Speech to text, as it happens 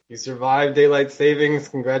You survived daylight savings.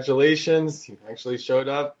 Congratulations. You actually showed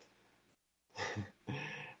up.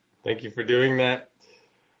 Thank you for doing that.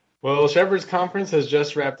 Well, Shepherd's Conference has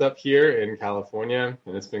just wrapped up here in California,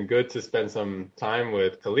 and it's been good to spend some time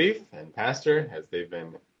with Khalif and Pastor as they've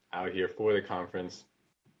been out here for the conference.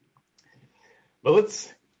 But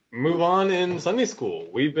let's move on in Sunday school.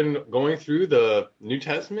 We've been going through the New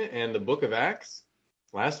Testament and the book of Acts.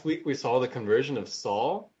 Last week we saw the conversion of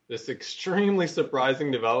Saul, this extremely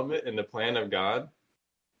surprising development in the plan of God.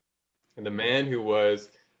 And the man who was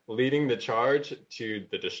leading the charge to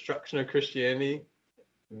the destruction of Christianity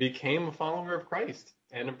became a follower of Christ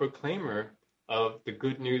and a proclaimer of the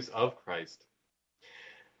good news of Christ.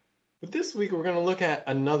 But this week we're going to look at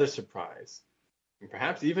another surprise, and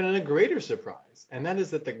perhaps even a greater surprise, and that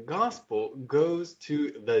is that the gospel goes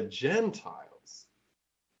to the Gentiles.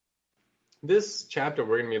 This chapter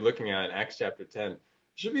we're going to be looking at, Acts chapter 10,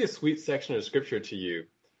 should be a sweet section of scripture to you,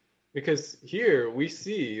 because here we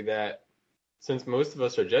see that since most of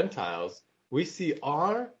us are Gentiles, we see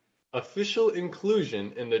our official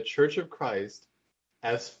inclusion in the Church of Christ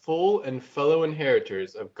as full and fellow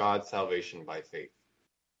inheritors of God's salvation by faith.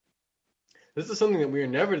 This is something that we are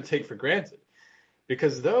never to take for granted,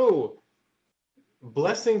 because though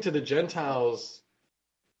blessing to the Gentiles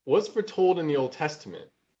was foretold in the Old Testament,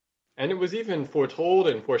 and it was even foretold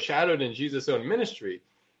and foreshadowed in Jesus' own ministry,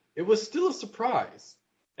 it was still a surprise,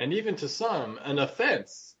 and even to some, an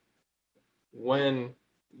offense, when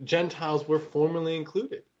Gentiles were formally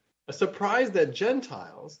included. A surprise that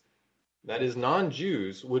Gentiles, that is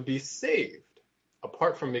non-Jews, would be saved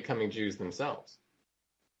apart from becoming Jews themselves.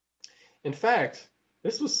 In fact,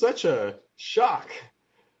 this was such a shock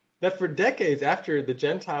that for decades after the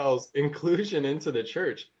Gentiles' inclusion into the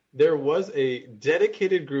church, there was a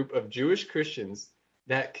dedicated group of Jewish Christians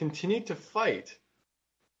that continued to fight,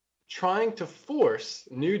 trying to force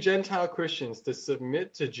new Gentile Christians to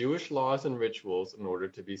submit to Jewish laws and rituals in order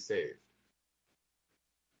to be saved.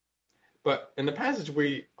 But in the passage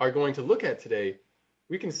we are going to look at today,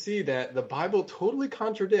 we can see that the Bible totally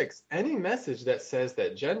contradicts any message that says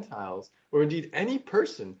that Gentiles, or indeed any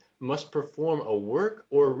person, must perform a work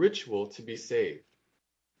or ritual to be saved.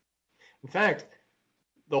 In fact,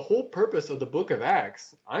 the whole purpose of the book of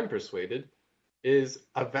Acts, I'm persuaded, is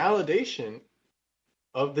a validation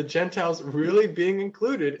of the Gentiles really being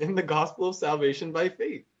included in the gospel of salvation by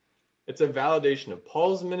faith. It's a validation of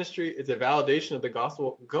Paul's ministry. It's a validation of the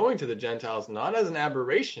gospel going to the Gentiles, not as an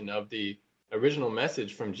aberration of the original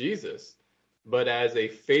message from Jesus, but as a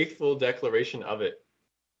faithful declaration of it.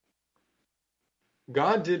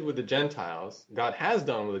 God did with the Gentiles, God has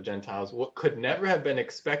done with the Gentiles, what could never have been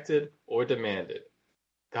expected or demanded.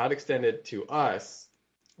 God extended to us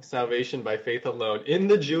salvation by faith alone in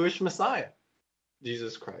the Jewish Messiah,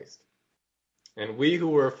 Jesus Christ. And we who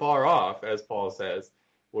were far off, as Paul says,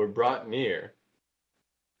 were brought near,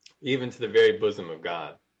 even to the very bosom of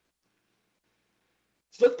God.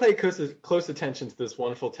 So let's pay close attention to this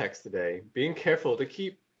wonderful text today, being careful to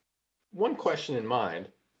keep one question in mind.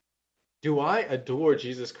 Do I adore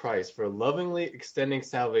Jesus Christ for lovingly extending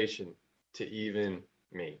salvation to even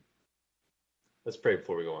me? Let's pray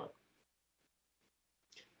before we go on.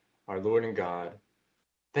 Our Lord and God,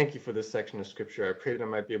 thank you for this section of Scripture. I pray that I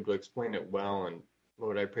might be able to explain it well, and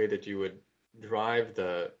Lord, I pray that you would drive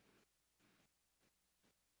the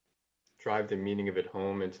meaning of it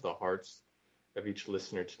home into the hearts of each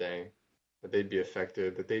listener today, that they'd be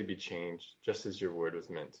affected, that they'd be changed, just as your word was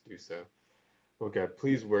meant to do so. Lord God,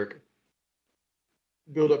 please work.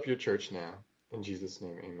 Build up your church now. In Jesus'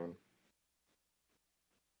 name, amen.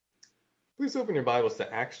 Please open your Bibles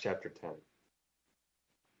to Acts chapter 10.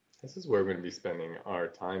 This is where we're going to be spending our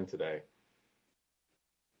time today.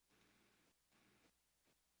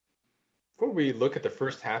 Before we look at the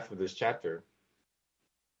first half of this chapter,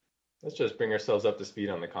 let's just bring ourselves up to speed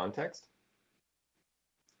on the context.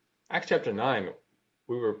 Acts chapter 9,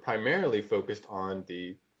 we were primarily focused on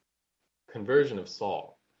the conversion of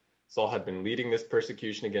Saul. Saul had been leading this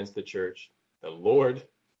persecution against the church. The Lord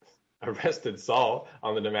arrested Saul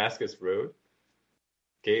on the Damascus road,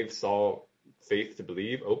 gave Saul faith to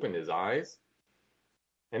believe, opened his eyes.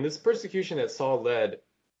 And this persecution that Saul led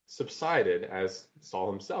subsided as Saul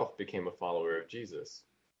himself became a follower of Jesus.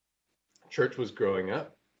 Church was growing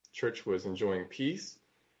up. Church was enjoying peace.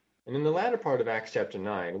 And in the latter part of Acts chapter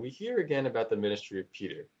 9, we hear again about the ministry of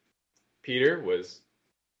Peter. Peter was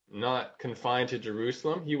not confined to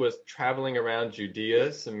Jerusalem. He was traveling around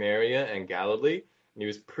Judea, Samaria, and Galilee, and he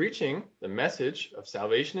was preaching the message of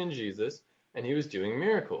salvation in Jesus, and he was doing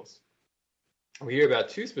miracles. We hear about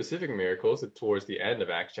two specific miracles towards the end of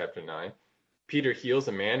Acts chapter 9. Peter heals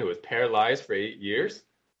a man who was paralyzed for 8 years.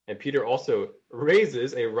 And Peter also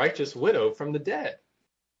raises a righteous widow from the dead.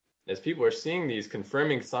 As people are seeing these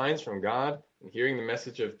confirming signs from God and hearing the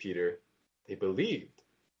message of Peter, they believed,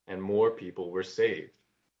 and more people were saved.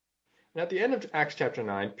 And at the end of Acts chapter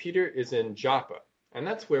 9, Peter is in Joppa, and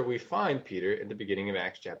that's where we find Peter in the beginning of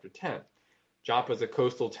Acts chapter 10. Joppa is a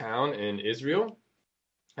coastal town in Israel,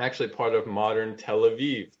 actually part of modern Tel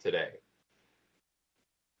Aviv today.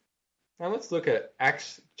 Now let's look at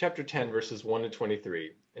Acts chapter 10, verses 1 to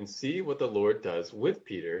 23, and see what the Lord does with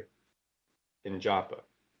Peter in Joppa.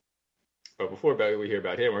 But before we hear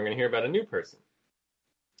about him, we're going to hear about a new person.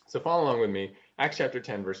 So follow along with me, Acts chapter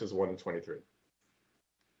 10, verses 1 to 23.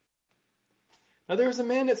 Now there was a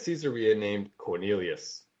man at Caesarea named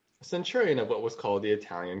Cornelius, a centurion of what was called the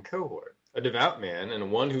Italian cohort, a devout man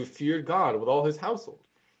and one who feared God with all his household,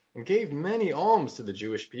 and gave many alms to the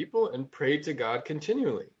Jewish people and prayed to God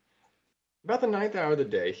continually. About the 9th hour of the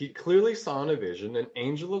day, he clearly saw in a vision an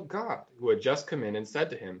angel of God who had just come in and said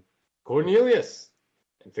to him, Cornelius!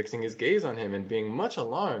 And fixing his gaze on him and being much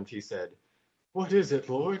alarmed, he said, What is it,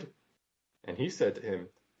 Lord? And he said to him,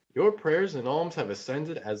 Your prayers and alms have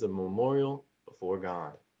ascended as a memorial before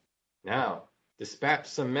God. Now, dispatch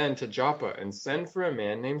some men to Joppa and send for a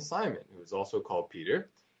man named Simon, who is also called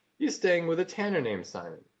Peter. He is staying with a tanner named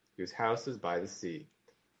Simon, whose house is by the sea.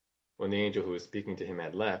 When the angel who was speaking to him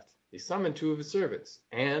had left, he summoned 2 of his servants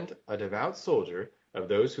and a devout soldier of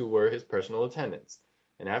those who were his personal attendants.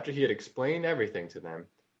 And after he had explained everything to them,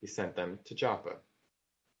 he sent them to Joppa.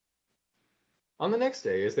 On the next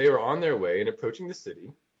day, as they were on their way and approaching the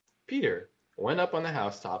city, Peter went up on the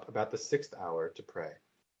housetop about the 6th hour to pray.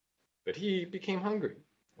 But he became hungry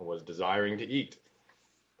and was desiring to eat.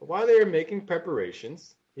 But while they were making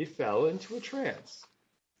preparations, he fell into a trance.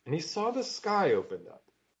 And he saw the sky opened up,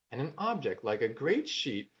 and an object like a great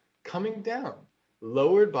sheet coming down,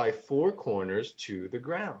 lowered by 4 corners to the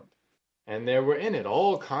ground. And there were in it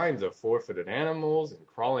all kinds of 4-footed animals and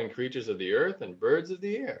crawling creatures of the earth and birds of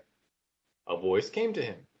the air. A voice came to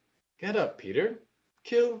him, Get up, Peter,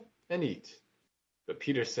 kill and eat. But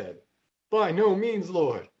Peter said, By no means,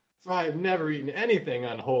 Lord, for I have never eaten anything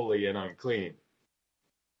unholy and unclean.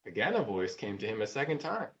 Again a voice came to him a second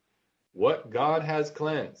time, What God has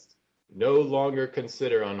cleansed, no longer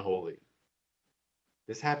consider unholy.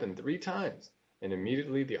 This happened 3 times, and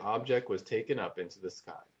immediately the object was taken up into the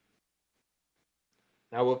sky.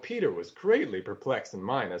 Now while Peter was greatly perplexed in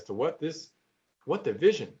mind as to what the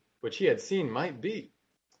vision which he had seen might be,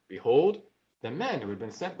 behold, the men who had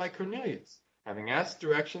been sent by Cornelius, having asked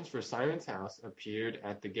directions for Simon's house, appeared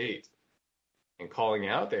at the gate. And calling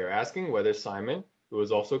out, they were asking whether Simon, who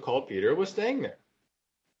was also called Peter, was staying there.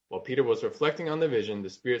 While Peter was reflecting on the vision, the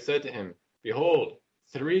Spirit said to him, Behold,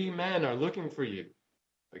 3 men are looking for you.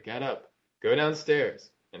 But get up, go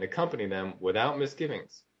downstairs, and accompany them without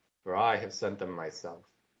misgivings, for I have sent them myself.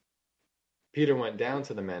 Peter went down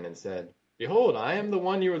to the men and said, Behold, I am the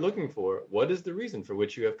one you are looking for. What is the reason for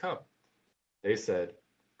which you have come? They said,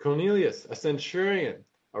 Cornelius, a centurion,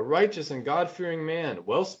 a righteous and God-fearing man,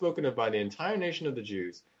 well spoken of by the entire nation of the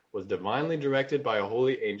Jews, was divinely directed by a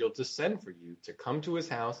holy angel to send for you to come to his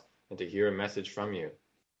house and to hear a message from you.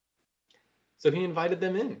 So he invited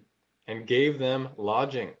them in and gave them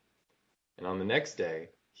lodging. And on the next day,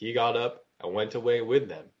 he got up and went away with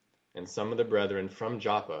them, and some of the brethren from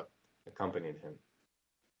Joppa accompanied him.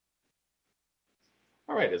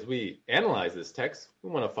 All right, as we analyze this text, we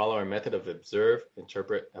want to follow our method of observe,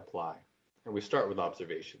 interpret, apply. And we start with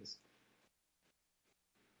observations.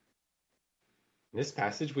 In this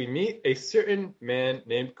passage, we meet a certain man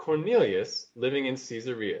named Cornelius living in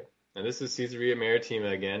Caesarea. And this is Caesarea Maritima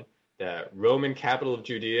again, the Roman capital of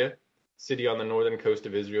Judea, city on the northern coast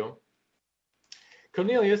of Israel.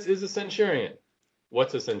 Cornelius is a centurion.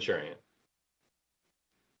 What's a centurion?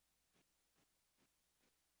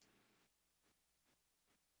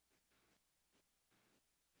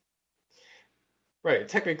 Right,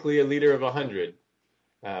 technically a leader of 100.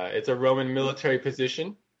 It's a Roman military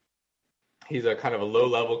position. He's a kind of a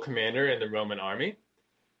low-level commander in the Roman army.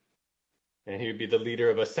 And he would be the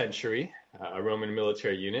leader of a century, a Roman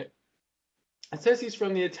military unit. It says he's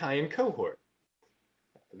from the Italian cohort.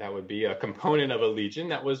 That would be a component of a legion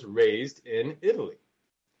that was raised in Italy.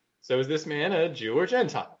 So is this man a Jew or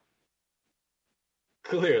Gentile?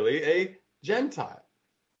 Clearly a Gentile.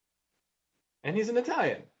 And he's an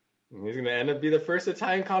Italian. And he's going to end up be the first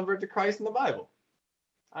Italian convert to Christ in the Bible.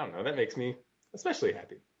 I don't know, that makes me especially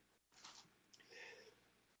happy.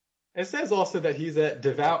 It says also that he's a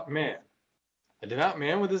devout man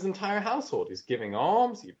with his entire household. He's giving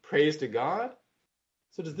alms, he prays to God.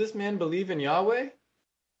 So does this man believe in Yahweh?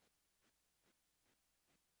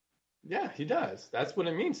 Yeah, he does. That's what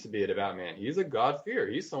it means to be a devout man. He's a God-fearer.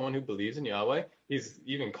 He's someone who believes in Yahweh. He's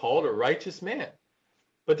even called a righteous man.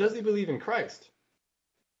 But does he believe in Christ?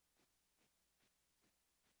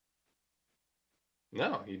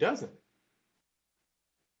 No, he doesn't.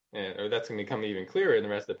 And or that's going to become even clearer in the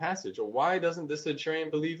rest of the passage. Well, why doesn't this centurion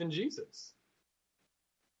believe in Jesus?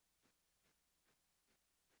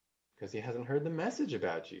 Because he hasn't heard the message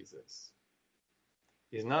about Jesus.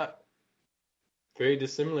 He's not very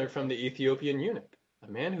dissimilar from the Ethiopian eunuch,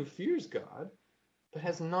 a man who fears God, but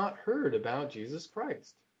has not heard about Jesus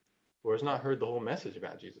Christ, or has not heard the whole message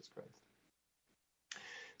about Jesus Christ.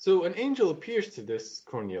 So an angel appears to this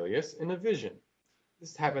Cornelius in a vision.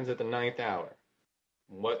 This happens at the 9th hour.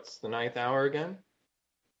 What's the 9th hour again?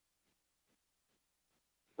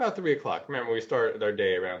 About 3 o'clock. Remember, we start our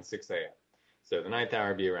day around 6 a.m. So the 9th hour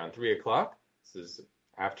would be around 3 o'clock. This is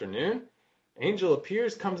afternoon. Angel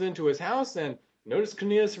appears, comes into his house, and notice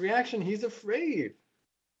Cornelius' reaction. He's afraid.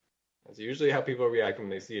 That's usually how people react when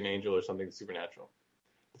they see an angel or something supernatural.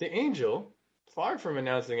 The angel, far from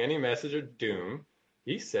announcing any message of doom,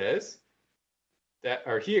 he says that,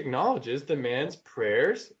 or he acknowledges the man's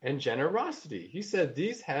prayers and generosity. He said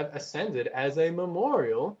these have ascended as a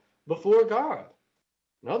memorial before God.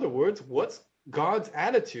 In other words, what's God's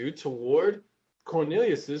attitude toward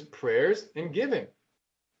Cornelius's prayers and giving?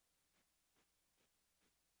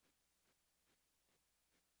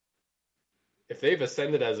 If they've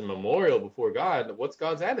ascended as a memorial before God, what's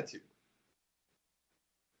God's attitude?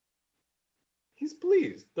 He's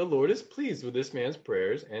pleased. The Lord is pleased with this man's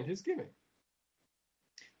prayers and his giving.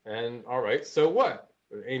 And all right, so what?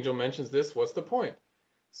 The angel mentions this. What's the point?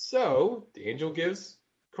 So the angel gives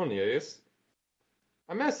Cornelius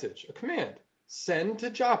a message, a command. Send to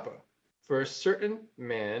Joppa for a certain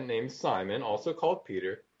man named Simon, also called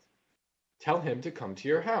Peter. Tell him to come to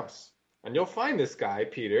your house. And you'll find this guy,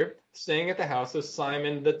 Peter, staying at the house of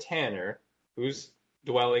Simon the tanner, who's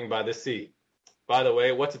dwelling by the sea. By the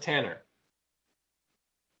way, what's a tanner?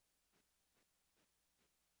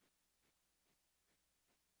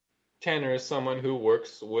 Tanner is someone who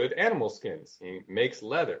works with animal skins. He makes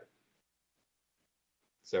leather.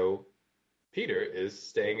 So Peter is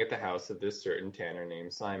staying at the house of this certain tanner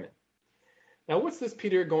named Simon. Now, what's this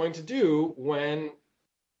Peter going to do when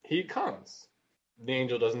he comes? The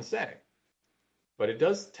angel doesn't say. But it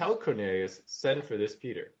does tell Cornelius, send for this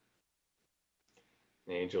Peter.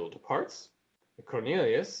 The angel departs.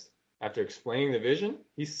 Cornelius, after explaining the vision,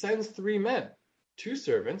 he sends 3 men, 2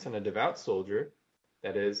 servants and a devout soldier,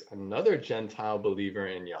 that is, another Gentile believer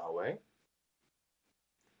in Yahweh.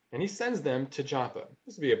 And he sends them to Joppa.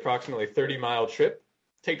 This will be approximately a 30-mile trip.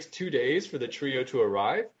 It takes 2 days for the trio to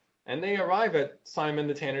arrive, and they arrive at Simon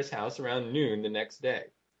the tanner's house around noon the next day.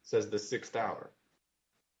 It says the 6th hour.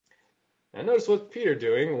 Now notice what Peter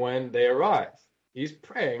doing when they arrive. He's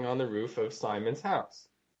praying on the roof of Simon's house.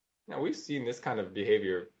 Now we've seen this kind of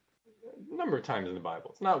behavior a number of times in the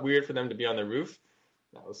Bible. It's not weird for them to be on the roof.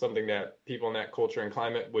 That was something that people in that culture and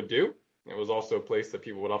climate would do. It was also a place that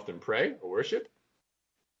people would often pray or worship.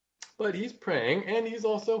 But he's praying and he's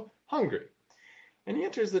also hungry. And he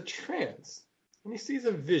enters a trance and he sees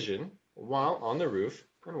a vision while on the roof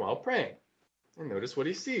and while praying. And notice what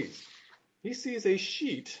he sees. He sees a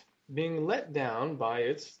sheet being let down by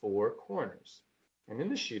its 4 corners. And in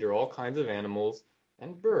the sheet are all kinds of animals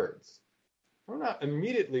and birds. We're not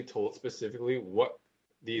immediately told specifically what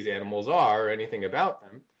these animals are or anything about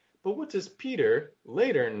them, but what does Peter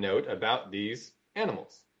later note about these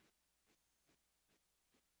animals?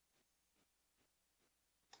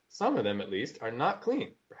 Some of them, at least, are not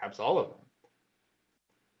clean, perhaps all of them.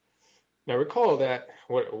 Now recall that,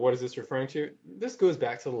 what is this referring to? This goes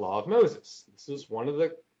back to the law of Moses. This is one of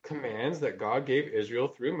the commands that God gave Israel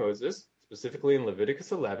through Moses, specifically in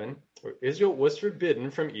Leviticus 11, where Israel was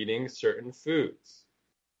forbidden from eating certain foods,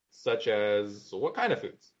 such as what kind of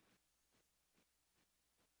foods?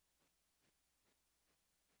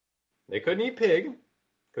 They couldn't eat pig,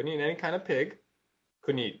 couldn't eat any kind of pig,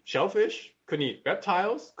 couldn't eat shellfish, couldn't eat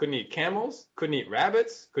reptiles, couldn't eat camels, couldn't eat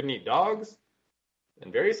rabbits, couldn't eat dogs,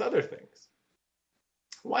 and various other things.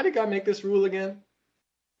 Why did God make this rule again?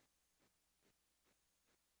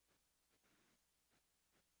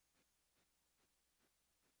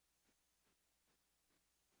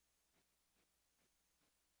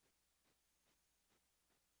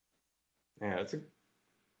 Yeah,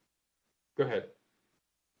 go ahead.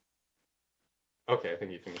 Okay, I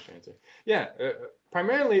think you finished your answer. Yeah,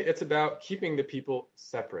 primarily it's about keeping the people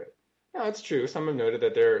separate. Now, it's true. Some have noted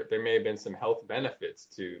that there may have been some health benefits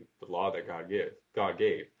to the law that God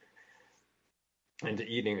gave, and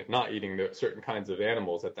to not eating the certain kinds of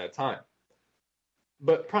animals at that time.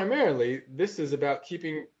 But primarily, this is about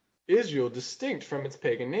keeping Israel distinct from its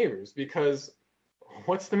pagan neighbors, because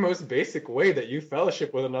what's the most basic way that you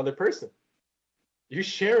fellowship with another person? You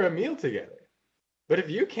share a meal together. But if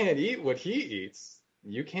you can't eat what he eats,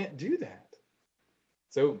 you can't do that.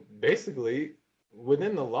 So basically,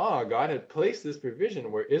 within the law, God had placed this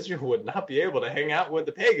provision where Israel would not be able to hang out with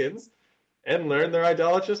the pagans and learn their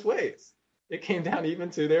idolatrous ways. It came down even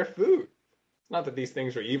to their food. It's not that these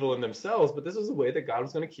things were evil in themselves, but this was a way that God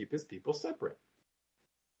was going to keep his people separate.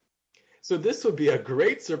 So this would be a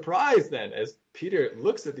great surprise then, as Peter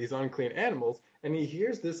looks at these unclean animals and he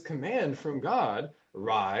hears this command from God: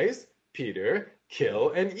 rise, Peter,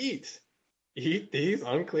 kill and eat. Eat these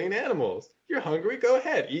unclean animals. You're hungry? Go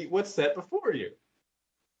ahead. Eat what's set before you.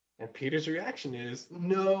 And Peter's reaction is,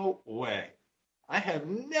 no way. I have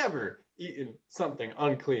never eaten something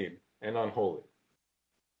unclean and unholy.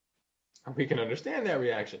 And we can understand that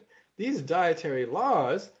reaction. These dietary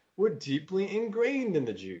laws were deeply ingrained in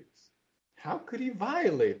the Jews. How could he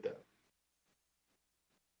violate them?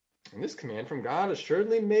 And this command from God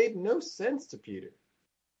assuredly made no sense to Peter.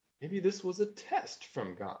 Maybe this was a test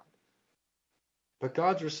from God. But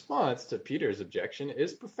God's response to Peter's objection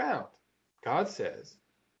is profound. God says,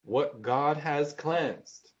 what God has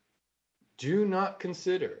cleansed, do not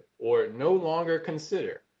consider, or no longer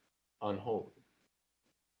consider, unholy.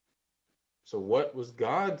 So what was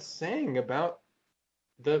God saying about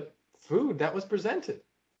the food that was presented?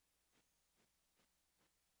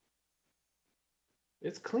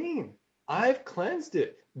 It's clean. I've cleansed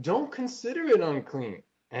it. Don't consider it unclean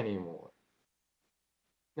anymore.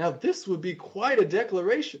 Now, this would be quite a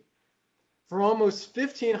declaration. For almost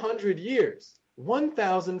 1,500 years,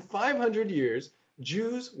 1,500 years,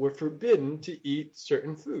 Jews were forbidden to eat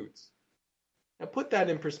certain foods. Now, put that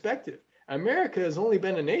in perspective. America has only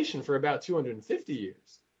been a nation for about 250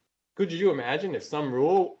 years. Could you imagine if some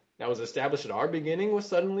rule that was established at our beginning was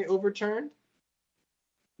suddenly overturned?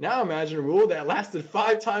 Now imagine a rule that lasted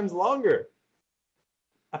 5 times longer.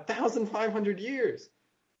 1,500 years.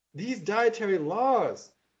 These dietary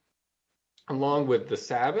laws, along with the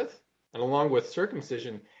Sabbath and along with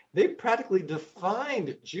circumcision, they practically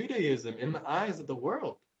defined Judaism in the eyes of the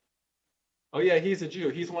world. Oh yeah, he's a Jew.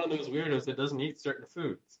 He's one of those weirdos that doesn't eat certain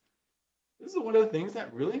foods. This is one of the things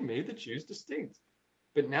that really made the Jews distinct.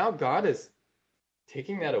 But now God is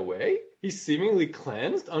taking that away? He's seemingly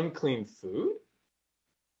cleansed unclean food?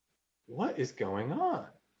 What is going on?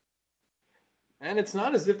 And it's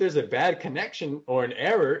not as if there's a bad connection or an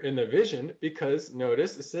error in the vision, because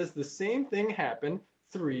notice it says the same thing happened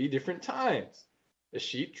 3 different times. The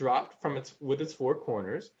sheet dropped from with its 4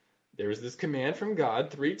 corners. There was this command from God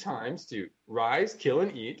 3 times to rise, kill,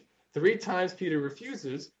 and eat. 3 times Peter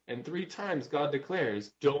refuses, and 3 times God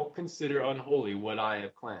declares, don't consider unholy what I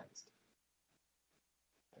have cleansed.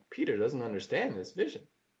 Peter doesn't understand this vision.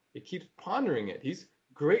 He keeps pondering it. He's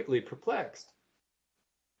greatly perplexed.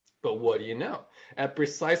 But what do you know? At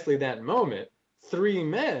precisely that moment, 3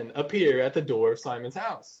 men appear at the door of Simon's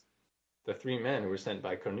house. The 3 men who were sent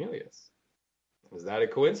by Cornelius. Is that a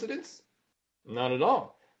coincidence? Not at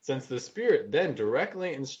all, since the Spirit then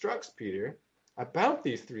directly instructs Peter about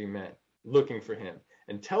these 3 men looking for him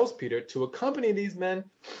and tells Peter to accompany these men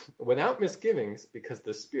without misgivings because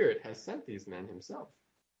the Spirit has sent these men himself.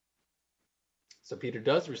 So Peter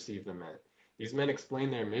does receive the men. These men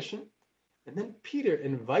explain their mission, and then Peter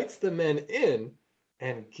invites the men in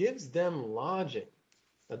and gives them lodging.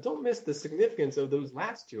 Now don't miss the significance of those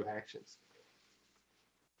last 2 actions.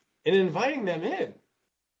 In inviting them in,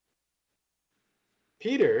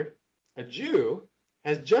 Peter, a Jew,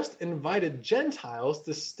 has just invited Gentiles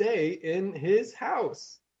to stay in his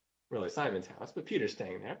house. Really, Simon's house, but Peter's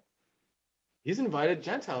staying there. He's invited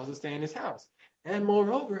Gentiles to stay in his house. And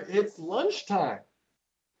moreover, it's lunchtime.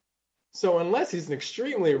 So unless he's an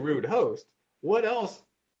extremely rude host, what else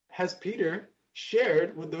has Peter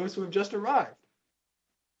shared with those who have just arrived?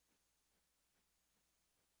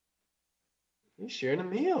 He shared a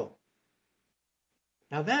meal.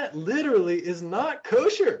 Now that literally is not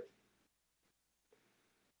kosher.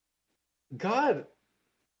 God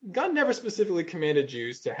never specifically commanded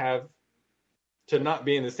Jews to not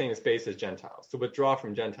be in the same space as Gentiles, to withdraw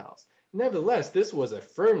from Gentiles. Nevertheless, this was a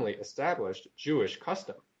firmly established Jewish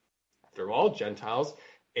custom. After all, Gentiles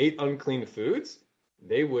ate unclean foods.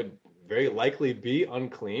 They would very likely be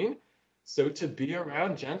unclean. So to be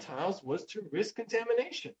around Gentiles was to risk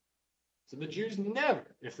contamination. So the Jews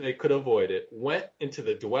never, if they could avoid it, went into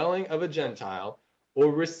the dwelling of a Gentile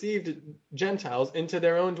or received Gentiles into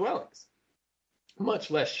their own dwellings, much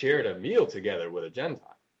less shared a meal together with a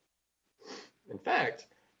Gentile. In fact,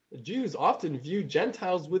 the Jews often viewed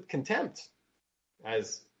Gentiles with contempt.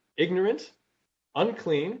 as ignorant,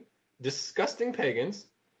 unclean, disgusting pagans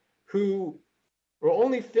who were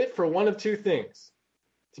only fit for one of two things: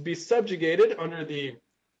 to be subjugated under the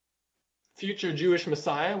future Jewish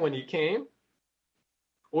Messiah when he came,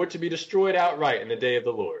 or to be destroyed outright in the day of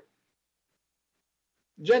the Lord.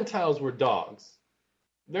 Gentiles were dogs.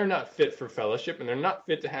 They're not fit for fellowship, and they're not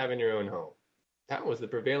fit to have in your own home. That was the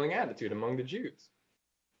prevailing attitude among the Jews.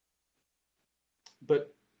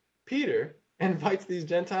 But Peter invites these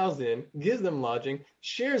Gentiles in, gives them lodging,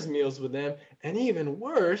 shares meals with them, and even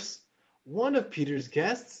worse, one of Peter's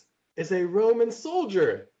guests is a Roman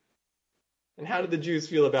soldier. And how did the Jews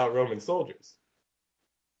feel about Roman soldiers?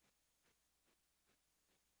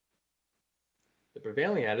 The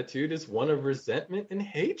prevailing attitude is one of resentment and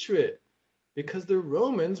hatred, because the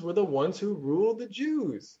Romans were the ones who ruled the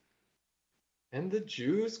Jews. And the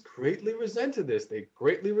Jews greatly resented this. They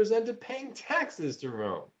greatly resented paying taxes to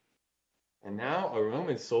Rome. And now a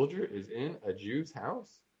Roman soldier is in a Jew's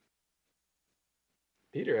house.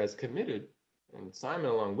 Peter has committed, and Simon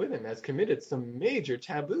along with him, has committed some major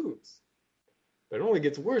taboos. But it only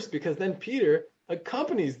gets worse because then Peter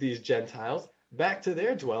accompanies these Gentiles back to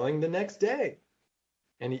their dwelling the next day.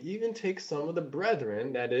 And he even takes some of the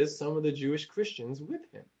brethren, that is, some of the Jewish Christians, with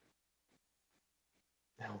him.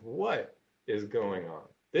 Now, what is going on?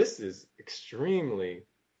 This is extremely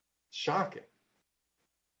shocking.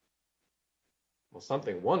 Well,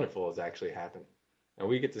 something wonderful has actually happened, and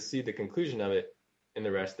we get to see the conclusion of it in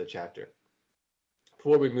the rest of the chapter.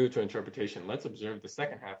 Before we move to interpretation, let's observe the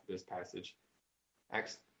second half of this passage,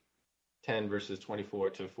 Acts 10, verses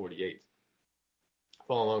 24 to 48.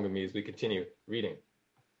 Follow along with me as we continue reading.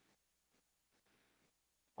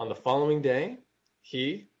 On the following day,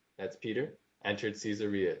 he, that's Peter, entered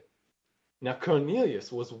Caesarea. Now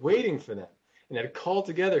Cornelius was waiting for them and had called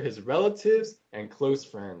together his relatives and close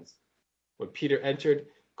friends. When Peter entered,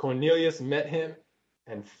 Cornelius met him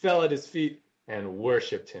and fell at his feet and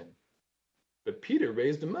worshipped him. But Peter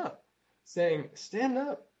raised him up, saying, "Stand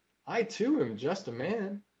up, I too am just a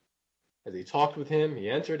man." As he talked with him, he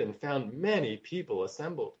entered and found many people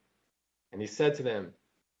assembled. And he said to them,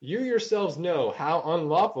 "You yourselves know how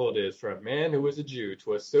unlawful it is for a man who is a Jew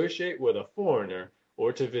to associate with a foreigner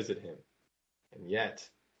or to visit him. And yet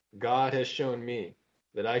God has shown me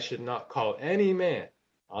that I should not call any man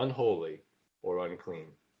unholy or unclean.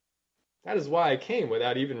 That is why I came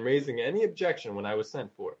without even raising any objection when I was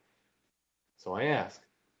sent for. So I ask,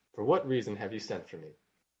 for what reason have you sent for me?"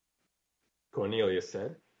 Cornelius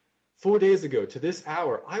said, 4 days ago to this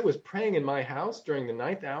hour I was praying in my house during the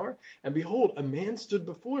 9th hour, and behold, a man stood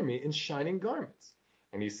before me in shining garments.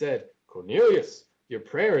 And he said, "Cornelius, your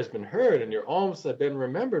prayer has been heard, and your alms have been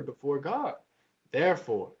remembered before God.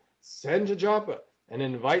 Therefore, send to Joppa and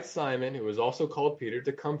invite Simon, who is also called Peter,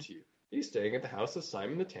 to come to you. He's staying at the house of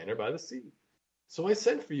Simon the tanner by the sea." So I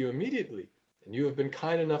sent for you immediately, and you have been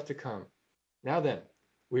kind enough to come. Now then,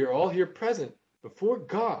 we are all here present before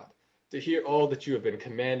God to hear all that you have been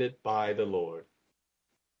commanded by the Lord.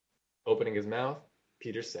 Opening his mouth,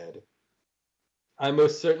 Peter said, "I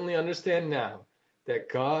most certainly understand now that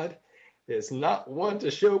God is not one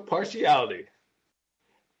to show partiality,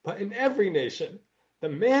 but in every nation, the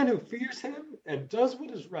man who fears him and does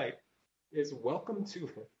what is right is welcome to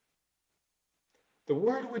him. The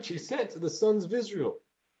word which he sent to the sons of Israel,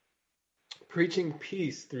 preaching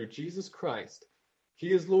peace through Jesus Christ,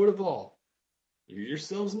 he is Lord of all. You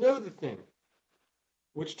yourselves know the thing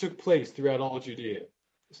which took place throughout all Judea,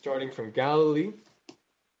 starting from Galilee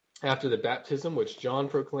after the baptism which John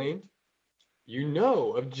proclaimed. You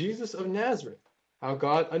know of Jesus of Nazareth, how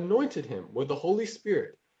God anointed him with the Holy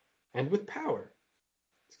Spirit and with power."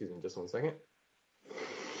 Excuse me just one second.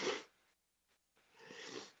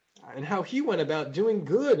 "And how he went about doing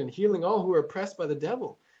good and healing all who were oppressed by the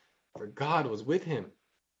devil, for God was with him.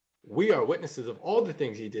 We are witnesses of all the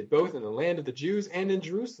things he did, both in the land of the Jews and in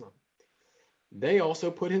Jerusalem. They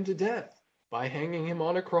also put him to death by hanging him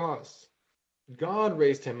on a cross. God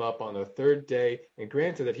raised him up on the 3rd day and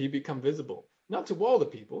granted that he become visible, not to all the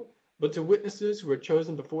people, but to witnesses who were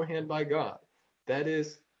chosen beforehand by God, that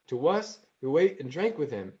is, to us who ate and drank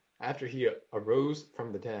with him after he arose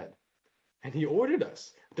from the dead. And he ordered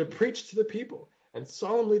us to preach to the people and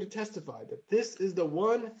solemnly to testify that this is the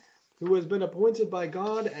one who has been appointed by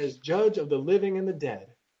God as judge of the living and the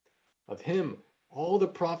dead. Of him all the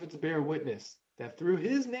prophets bear witness that through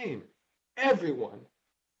his name everyone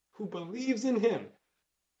who believes in him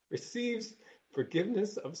receives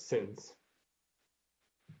forgiveness of sins."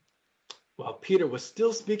 While Peter was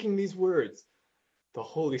still speaking these words, the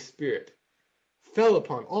Holy Spirit fell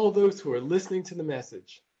upon all those who were listening to the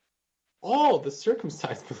message. all the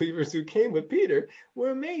circumcised believers who came with Peter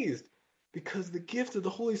were amazed because the gift of the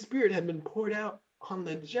Holy Spirit had been poured out on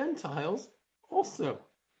the Gentiles also.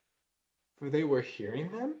 For they were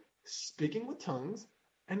hearing them, speaking with tongues,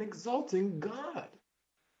 and exalting God.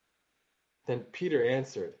 Then Peter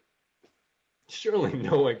answered, surely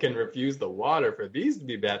no one can refuse the water for these to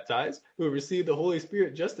be baptized who have received the Holy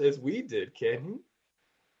Spirit just as we did, can he?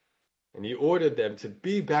 And he ordered them to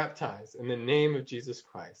be baptized in the name of Jesus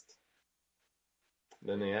Christ.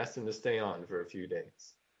 Then they asked him to stay on for a few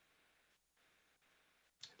days.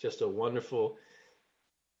 Just a wonderful,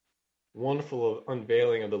 wonderful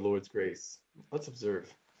unveiling of the Lord's grace. Let's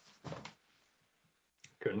observe.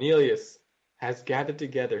 Cornelius has gathered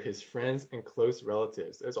together his friends and close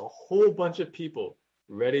relatives. There's a whole bunch of people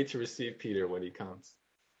ready to receive Peter when he comes.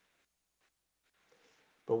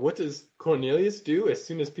 But what does Cornelius do as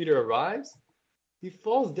soon as Peter arrives? He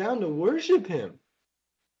falls down to worship him.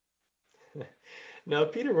 Now,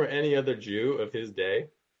 if Peter were any other Jew of his day,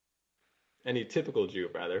 any typical Jew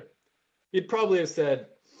rather, he'd probably have said,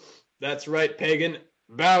 that's right, pagan,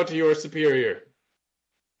 bow to your superior.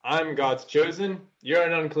 I'm God's chosen, you're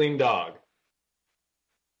an unclean dog.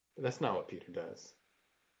 But that's not what Peter does.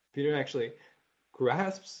 Peter actually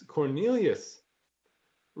grasps Cornelius,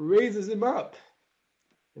 raises him up,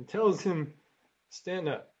 and tells him, stand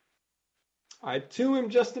up. I too am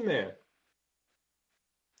just a man.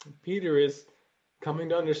 Peter is coming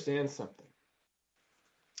to understand something.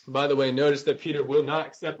 By the way, notice that Peter will not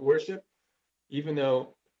accept worship, even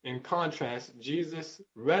though, in contrast, Jesus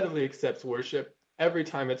readily accepts worship every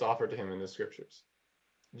time it's offered to him in the scriptures.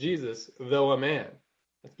 Jesus, though a man,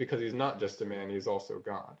 that's because he's not just a man, he's also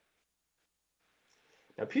God.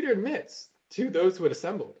 Now, Peter admits to those who had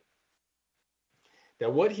assembled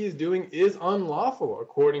that what he is doing is unlawful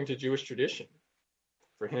according to Jewish tradition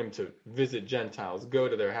for him to visit Gentiles, go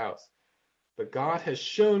to their house. But God has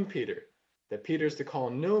shown Peter that Peter is to call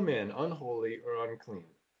no man unholy or unclean.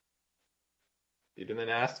 Peter then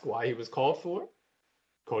asks why he was called for.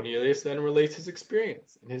 Cornelius then relates his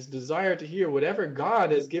experience and his desire to hear whatever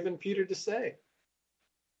God has given Peter to say.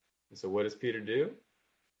 And so what does Peter do?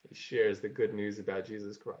 He shares the good news about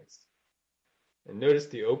Jesus Christ. And notice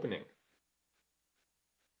the opening.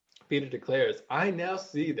 Peter declares, I now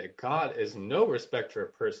see that God is no respecter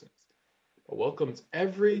of persons, but welcomes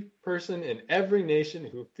every person in every nation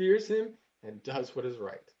who fears him and does what is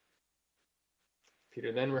right.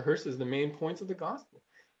 Peter then rehearses the main points of the gospel.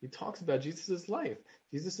 He talks about Jesus' life,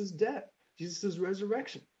 Jesus' death, Jesus'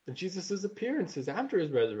 resurrection, and Jesus' appearances after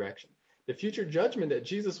his resurrection, the future judgment that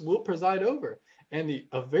Jesus will preside over, and the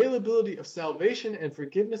availability of salvation and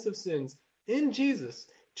forgiveness of sins in Jesus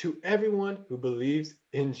to everyone who believes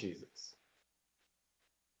in Jesus.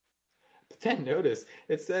 But then notice,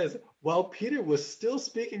 it says, while Peter was still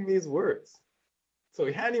speaking these words, so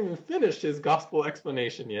he hadn't even finished his gospel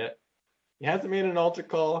explanation yet. He hasn't made an altar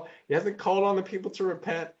call. He hasn't called on the people to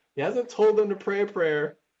repent. He hasn't told them to pray a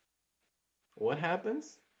prayer. What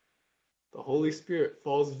happens? The Holy Spirit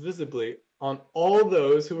falls visibly on all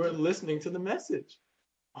those who are listening to the message,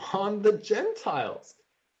 on the Gentiles.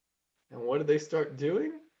 And what do they start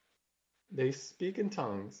doing? They speak in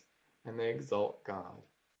tongues and they exalt God.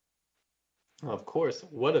 Now, of course,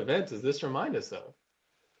 what event does this remind us of?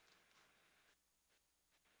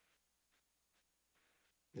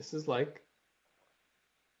 This is like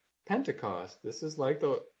Pentecost. This is like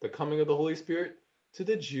the coming of the Holy Spirit to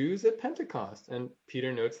the Jews at Pentecost. And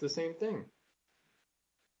Peter notes the same thing.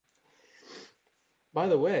 By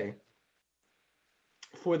the way,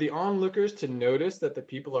 for the onlookers to notice that the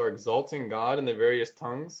people are exalting God in the various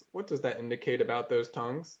tongues, what does that indicate about those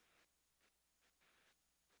tongues?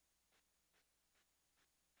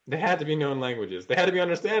 They had to be known languages. They had to be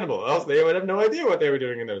understandable, else they would have no idea what they were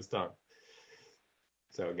doing in those tongues.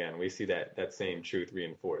 So again, we see that same truth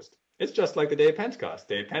reinforced. It's just like the day of Pentecost.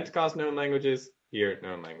 Day of Pentecost, known languages. Here,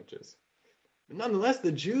 known languages. But nonetheless,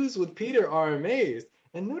 the Jews with Peter are amazed.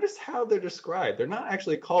 And notice how they're described. They're not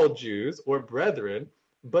actually called Jews or brethren,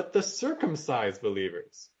 but the circumcised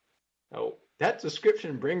believers. Now, that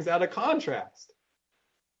description brings out a contrast.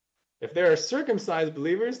 If there are circumcised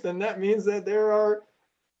believers, then that means that there are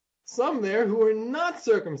some there who are not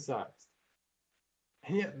circumcised.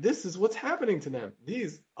 And yet this is what's happening to them.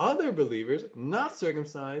 These other believers, not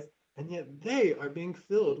circumcised, and yet they are being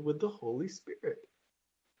filled with the Holy Spirit.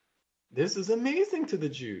 This is amazing to the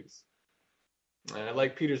Jews. And I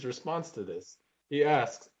like Peter's response to this. He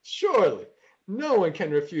asks, surely no one can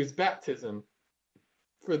refuse baptism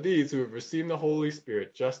for these who have received the Holy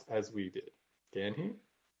Spirit just as we did. Can he?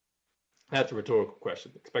 That's a rhetorical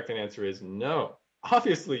question. The expected answer is no.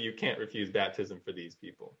 Obviously, you can't refuse baptism for these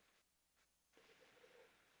people.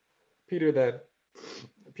 Peter then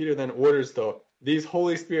Peter then orders these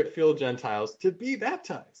Holy Spirit-filled Gentiles to be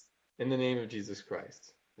baptized in the name of Jesus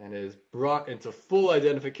Christ, and is brought into full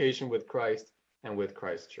identification with Christ and with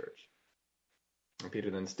Christ's church. And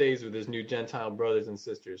Peter then stays with his new Gentile brothers and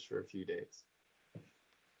sisters for a few days.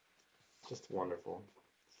 Just wonderful.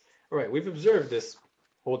 All right, we've observed this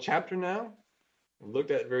whole chapter now, and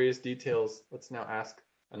looked at various details. Let's now ask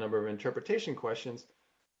a number of interpretation questions,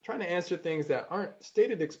 trying to answer things that aren't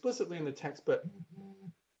stated explicitly in the text, but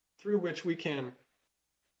through which we can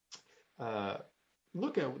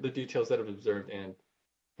look at the details that I've observed and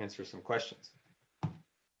answer some questions.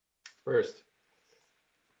 First,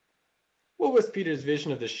 what was Peter's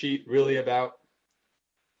vision of the sheet really about?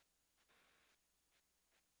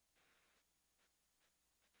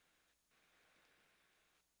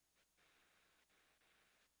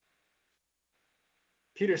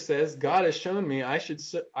 Peter says, God has shown me I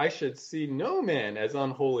should see no man as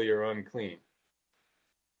unholy or unclean.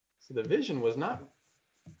 So the vision was not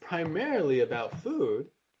primarily about food.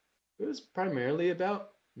 It was primarily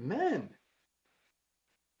about men.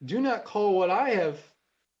 Do not call what I have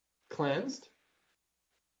cleansed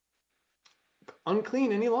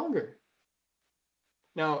unclean any longer.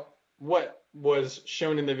 Now, what was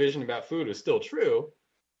shown in the vision about food is still true.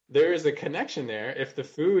 There is a connection there. If the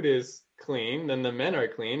food is clean, then the men are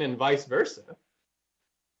clean, and vice versa.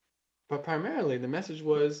 But primarily, the message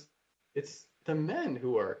was, it's the men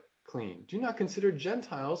who are clean. Do not consider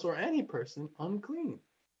Gentiles or any person unclean.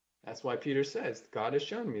 That's why Peter says, God has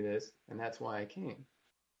shown me this, and that's why I came.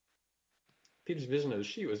 Peter's vision of the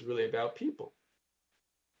sheet was really about people.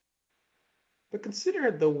 But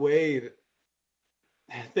consider the way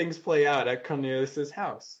that things play out at Cornelius'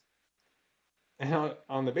 house. And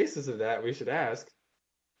on the basis of that, we should ask,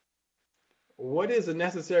 what is a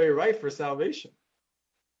necessary rite for salvation?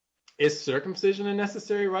 Is circumcision a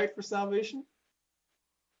necessary rite for salvation?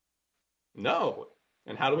 No.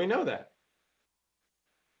 And how do we know that?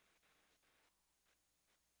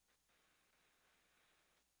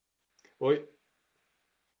 Well,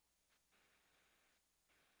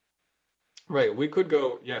 right, we could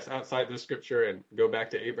go, yes, outside the scripture and go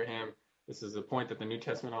back to Abraham. This is a point that the New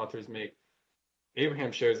Testament authors make.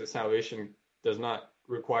 Abraham shows that salvation does not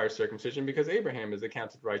require circumcision because Abraham is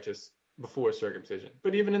accounted righteous before circumcision.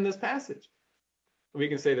 But even in this passage, we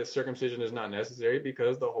can say that circumcision is not necessary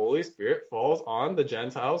because the Holy Spirit falls on the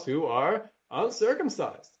Gentiles who are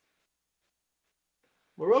uncircumcised.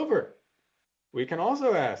 Moreover, we can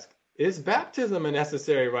also ask, is baptism a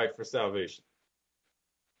necessary rite for salvation?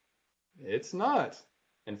 It's not.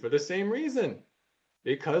 And for the same reason,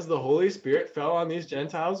 because the Holy Spirit fell on these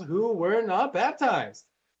Gentiles who were not baptized.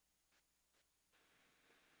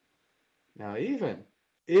 Now, even,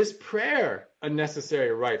 is prayer a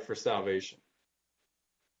necessary rite for salvation?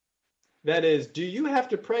 That is, do you have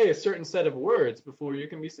to pray a certain set of words before you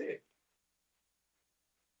can be saved?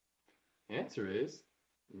 The answer is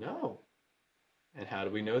no. And how do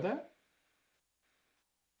we know that?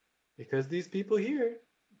 Because these people here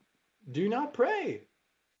do not pray,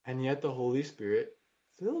 and yet the Holy Spirit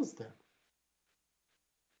fills them.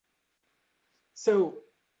 So,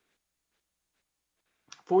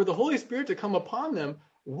 for the Holy Spirit to come upon them,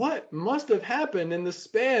 what must have happened in the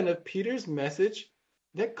span of Peter's message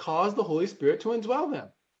that caused the Holy Spirit to indwell them?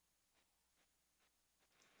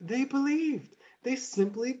 They believed. They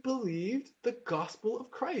simply believed the gospel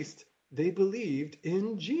of Christ. They believed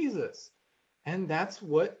in Jesus. And that's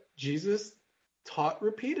what Jesus taught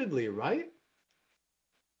repeatedly, right?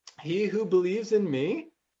 He who believes in me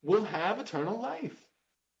will have eternal life.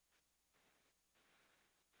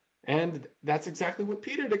 And that's exactly what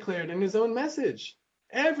Peter declared in his own message.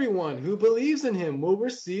 Everyone who believes in him will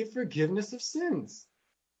receive forgiveness of sins.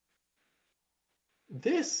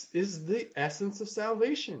 This is the essence of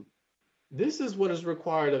salvation. This is what is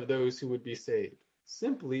required of those who would be saved.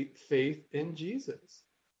 Simply faith in Jesus.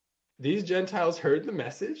 These Gentiles heard the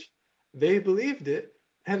message, they believed it,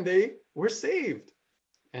 and they were saved.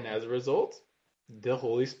 And as a result, the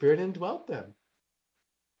Holy Spirit indwelt them.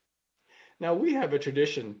 Now, we have a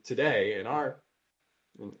tradition today in our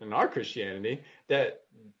Christianity that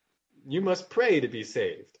you must pray to be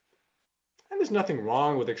saved. And there's nothing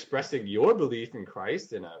wrong with expressing your belief in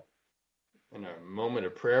Christ in a moment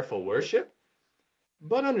of prayerful worship.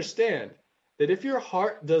 But understand that if your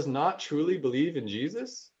heart does not truly believe in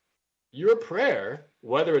Jesus, your prayer,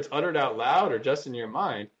 whether it's uttered out loud or just in your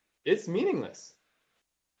mind, it's meaningless.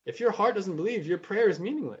 If your heart doesn't believe, your prayer is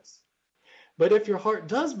meaningless. But if your heart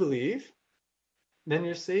does believe, then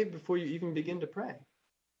you're saved before you even begin to pray.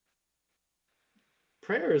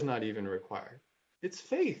 Prayer is not even required. It's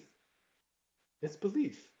faith. It's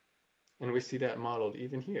belief. And we see that modeled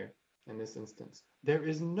even here in this instance. There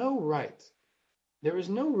is no rite, there is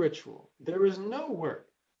no ritual, there is no work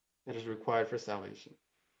that is required for salvation.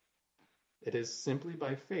 It is simply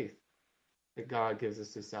by faith that God gives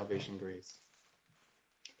us his salvation grace.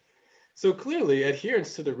 So clearly,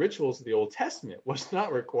 adherence to the rituals of the Old Testament was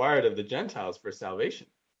not required of the Gentiles for salvation.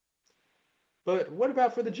 But what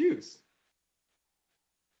about for the Jews?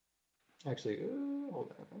 Actually,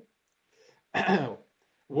 hold on.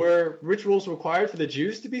 Were rituals required for the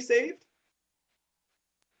Jews to be saved?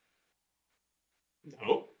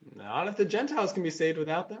 No, not if the Gentiles can be saved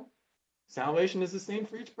without them. Salvation is the same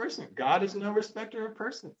for each person. God is no respecter of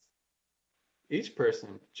persons. Each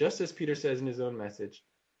person, just as Peter says in his own message,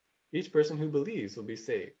 each person who believes will be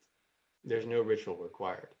saved. There's no ritual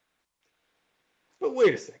required. But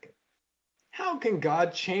wait a second. How can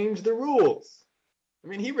God change the rules? I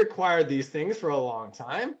mean, he required these things for a long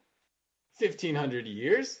time, 1,500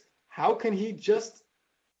 years. How can he just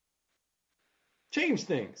change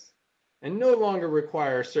things and no longer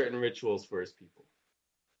require certain rituals for his people?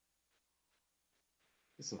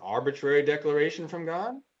 It's an arbitrary declaration from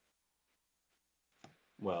God?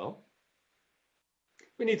 Well,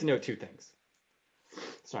 we need to know two things.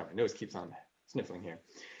 Sorry, my nose keeps on sniffling here.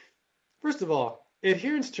 First of all,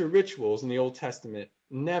 adherence to rituals in the Old Testament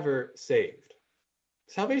never saved.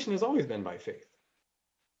 Salvation has always been by faith.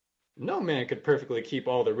 No man could perfectly keep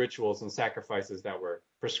all the rituals and sacrifices that were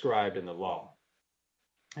prescribed in the law.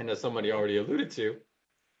 And as somebody already alluded to,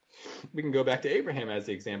 we can go back to Abraham as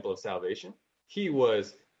the example of salvation. He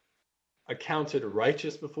was accounted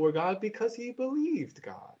righteous before God because he believed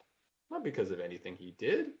God, not because of anything he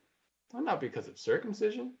did, not because of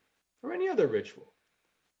circumcision or any other ritual.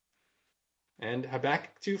 And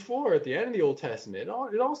Habakkuk 2:4 at the end of the Old Testament,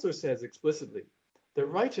 it also says explicitly, the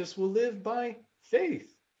righteous will live by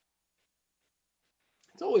faith.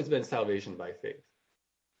 It's always been salvation by faith,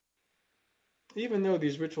 even though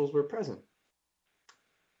these rituals were present.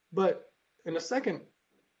 But in a second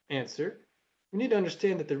answer, we need to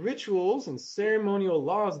understand that the rituals and ceremonial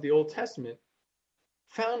laws of the Old Testament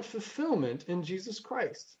found fulfillment in Jesus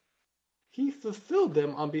Christ. He fulfilled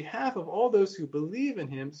them on behalf of all those who believe in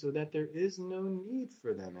him so that there is no need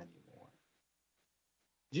for them anymore.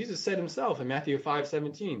 Jesus said himself in Matthew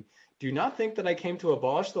 5:17, "Do not think that I came to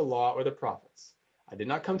abolish the law or the prophets. I did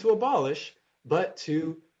not come to abolish, but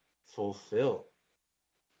to fulfill."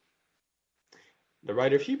 The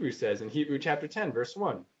writer of Hebrews says in Hebrews chapter 10, verse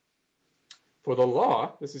 1, "For the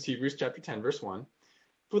law," this is Hebrews chapter 10, verse 1,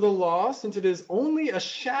 "for the law, since it is only a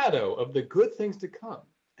shadow of the good things to come,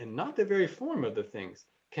 and not the very form of the things,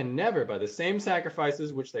 can never, by the same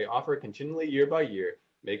sacrifices which they offer continually year by year,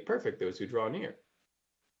 make perfect those who draw near."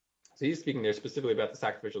 So he's speaking there specifically about the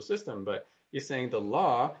sacrificial system, but he's saying the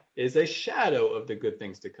law is a shadow of the good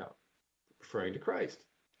things to come, referring to Christ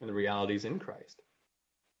and the realities in Christ.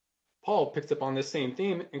 Paul picks up on this same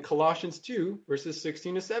theme in Colossians 2, verses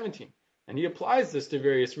 16 to 17, and he applies this to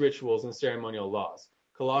various rituals and ceremonial laws.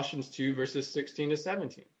 Colossians 2, verses 16 to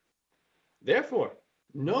 17. "Therefore,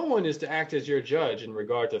 no one is to act as your judge in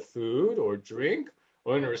regard to food or drink,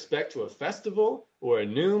 or in respect to a festival, or a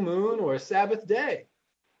new moon, or a Sabbath day,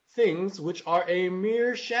 things which are a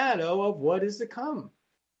mere shadow of what is to come.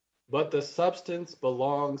 But the substance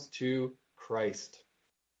belongs to Christ."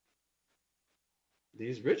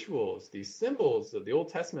 These rituals, these symbols of the Old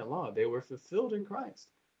Testament law, they were fulfilled in Christ,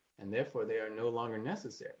 and therefore they are no longer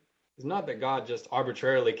necessary. It's not that God just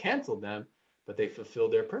arbitrarily canceled them, but they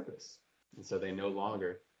fulfilled their purpose, and so they no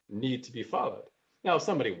longer need to be followed. Now, if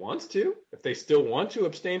somebody wants to, if they still want to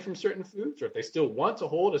abstain from certain foods, or if they still want to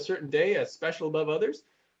hold a certain day as special above others,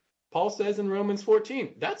 Paul says in Romans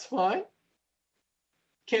 14, that's fine.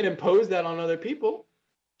 Can't impose that on other people.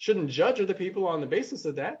 Shouldn't judge other people on the basis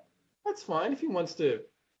of that. That's fine if he wants to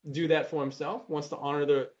do that for himself, wants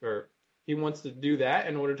to do that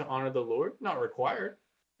in order to honor the Lord, not required.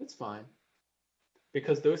 It's fine,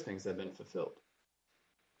 because those things have been fulfilled.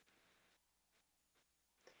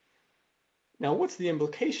 Now, what's the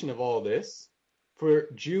implication of all this for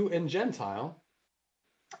Jew and Gentile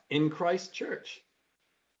in Christ's church?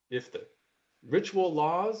 If the ritual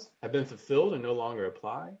laws have been fulfilled and no longer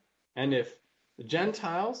apply, and if the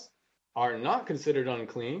Gentiles are not considered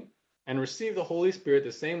unclean and receive the Holy Spirit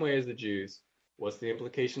the same way as the Jews, what's the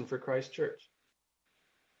implication for Christ's church?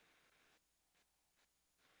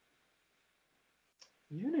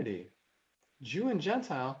 Unity. Jew and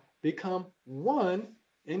Gentile become one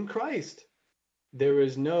in Christ. There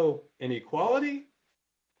is no inequality.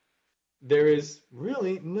 There is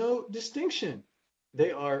really no distinction.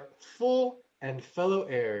 They are full and fellow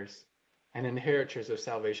heirs and inheritors of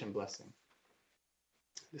salvation blessing.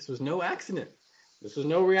 This was no accident. This was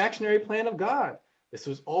no reactionary plan of God. This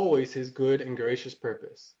was always his good and gracious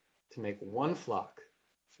purpose, to make one flock,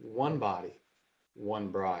 one body, one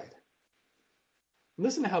bride.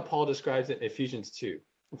 Listen to how Paul describes it in Ephesians 2.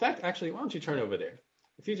 In fact, actually, why don't you turn over there?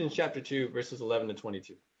 Ephesians chapter 2, verses 11 to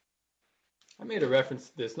 22. I made a reference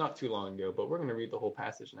to this not too long ago, but we're going to read the whole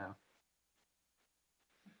passage now.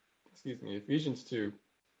 Excuse me, Ephesians 2,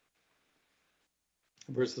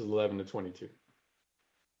 verses 11 to 22.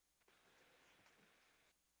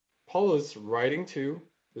 Paul is writing to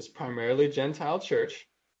this primarily Gentile church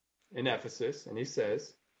in Ephesus, and he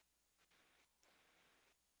says,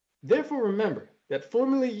 "Therefore remember that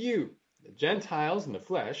formerly you, the Gentiles in the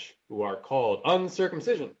flesh, who are called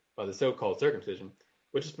uncircumcision by the so-called circumcision,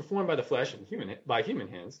 which is performed by the flesh and by human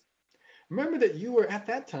hands, remember that you were at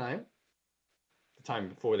that time, the time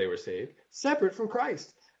before they were saved, separate from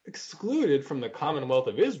Christ, excluded from the commonwealth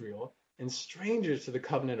of Israel, and strangers to the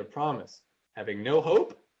covenant of promise, having no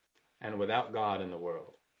hope and without God in the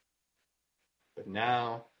world. But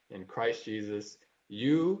now, in Christ Jesus,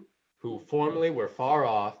 you who formerly were far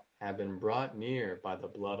off have been brought near by the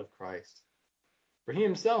blood of Christ. For he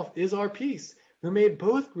himself is our peace, who made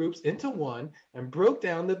both groups into one and broke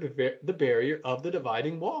down the barrier of the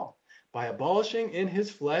dividing wall by abolishing in his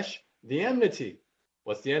flesh the enmity."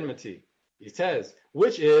 What's the enmity? He says,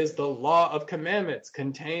 "which is the law of commandments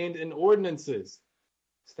contained in ordinances,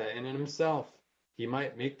 so that in himself he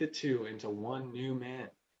might make the two into one new man,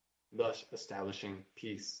 thus establishing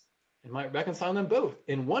peace, and might reconcile them both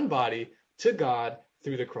in one body to God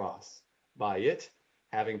through the cross, by it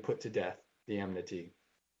having put to death the enmity.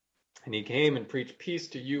 And he came and preached peace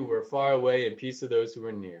to you who are far away and peace to those who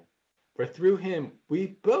are near. For through him we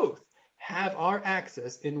both have our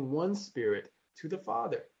access in one spirit to the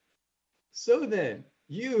Father. So then,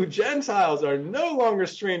 you Gentiles are no longer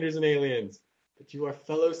strangers and aliens, but you are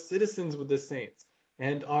fellow citizens with the saints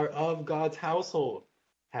and are of God's household,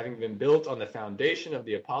 having been built on the foundation of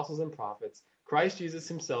the apostles and prophets, Christ Jesus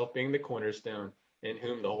himself being the cornerstone, in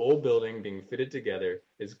whom the whole building being fitted together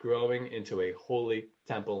is growing into a holy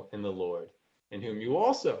temple in the Lord, in whom you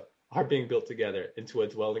also are being built together into a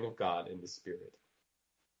dwelling of God in the Spirit."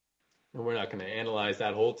 And we're not going to analyze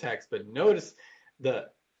that whole text, but notice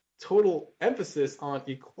the total emphasis on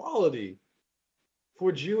equality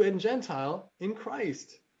for Jew and Gentile in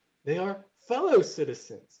Christ. They are fellow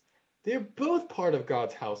citizens. They are both part of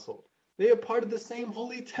God's household. They are part of the same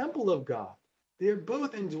holy temple of God. They are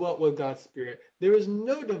both indwelt with God's Spirit. There is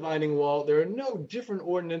no dividing wall. There are no different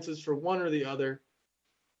ordinances for one or the other.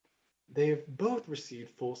 They have both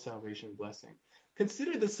received full salvation blessing.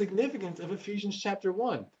 Consider the significance of Ephesians chapter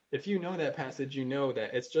 1. If you know that passage, you know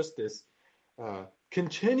that it's just this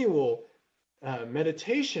continual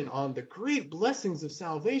meditation on the great blessings of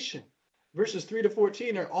salvation. Verses 3 to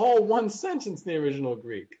 14 are all one sentence in the original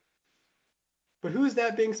Greek. But who is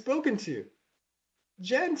that being spoken to?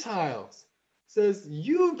 Gentiles. It says,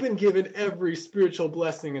 you've been given every spiritual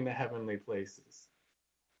blessing in the heavenly places.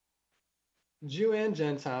 Jew and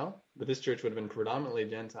Gentile, but this church would have been predominantly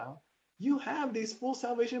Gentile. You have these full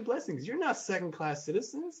salvation blessings. You're not second-class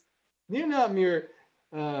citizens. You're not mere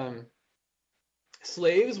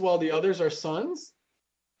slaves while the others are sons.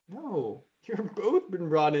 No, you're both been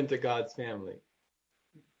brought into God's family.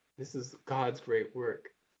 This is God's great work.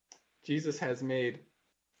 Jesus has made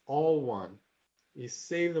all one. He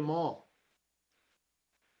saved them all.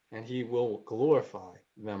 And he will glorify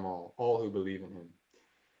them all who believe in him.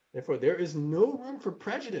 Therefore, there is no room for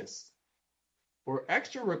prejudice or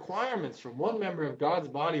extra requirements from one member of God's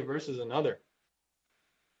body versus another.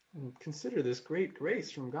 And consider this great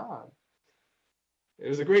grace from God. It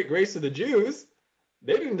was a great grace to the Jews.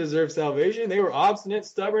 They didn't deserve salvation. They were obstinate,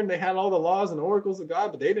 stubborn. They had all the laws and oracles of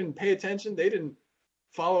God, but they didn't pay attention. They didn't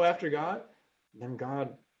follow after God. Then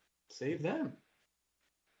God saved them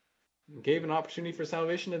and gave an opportunity for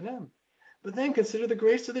salvation to them. But then consider the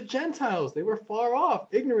grace to the Gentiles. They were far off,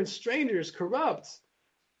 ignorant strangers, corrupt,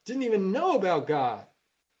 didn't even know about God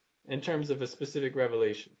in terms of a specific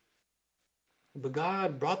revelation. But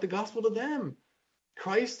God brought the gospel to them.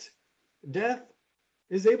 Christ's death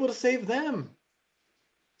is able to save them,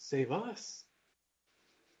 save us.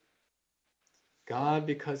 God,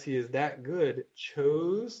 because he is that good,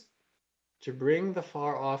 chose to bring the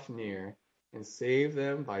far off near and save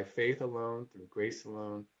them by faith alone, through grace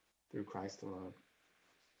alone, through Christ alone.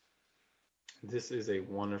 This is a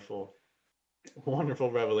wonderful,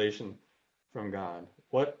 wonderful revelation from God.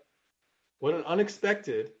 What an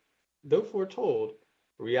unexpected, though foretold,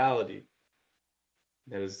 reality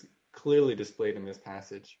that is clearly displayed in this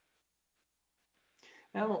passage.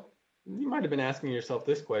 Now, You might have been asking yourself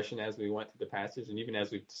this question as we went through the passage and even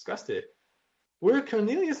as we've discussed it. Were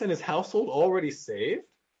Cornelius and his household already saved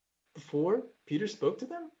before Peter spoke to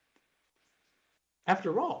them?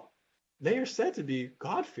 After all, they are said to be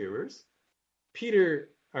God-fearers. The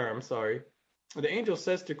angel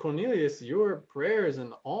says to Cornelius, your prayers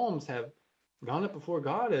and alms have gone up before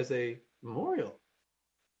God as a memorial.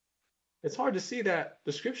 It's hard to see that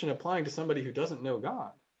description applying to somebody who doesn't know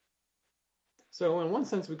God. So in one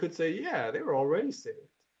sense, we could say, yeah, they were already saved.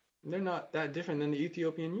 They're not that different than the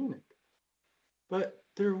Ethiopian eunuch. But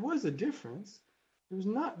there was a difference.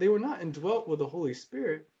 They were not indwelt with the Holy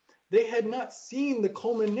Spirit. They had not seen the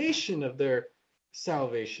culmination of their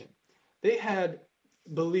salvation. They had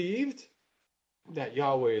believed that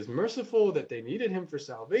Yahweh is merciful, that they needed him for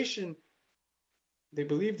salvation. They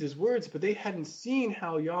believed his words, but they hadn't seen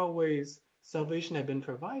how Yahweh's salvation had been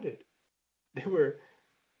provided. They were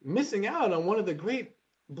missing out on one of the great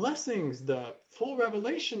blessings, the full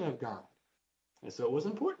revelation of God. And so it was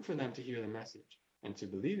important for them to hear the message and to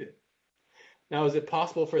believe it. Now, is it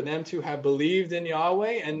possible for them to have believed in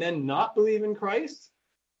Yahweh and then not believe in Christ?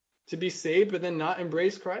 To be saved but then not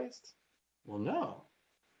embrace Christ? Well, no.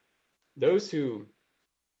 Those who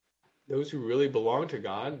really belong to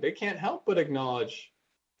God, they can't help but acknowledge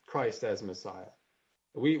Christ as Messiah.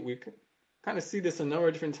 We kind of see this a number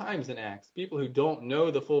of different times in Acts. People who don't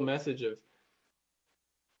know the full message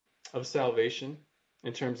of salvation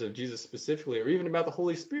in terms of Jesus specifically, or even about the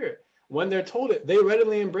Holy Spirit, when they're told it, they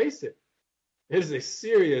readily embrace it. It is a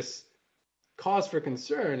serious cause for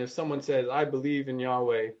concern if someone says, I believe in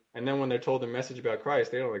Yahweh, and then when they're told the message about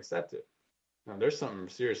Christ, they don't accept it. Now, there's something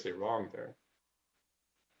seriously wrong there.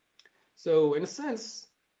 So, in a sense,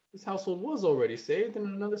 this household was already saved, and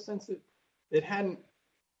in another sense, it hadn't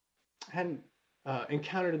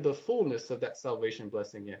encountered the fullness of that salvation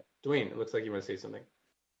blessing yet. Dwayne, it looks like you want to say something.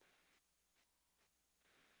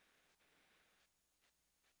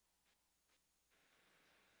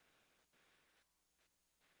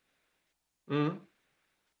 Mm-hmm.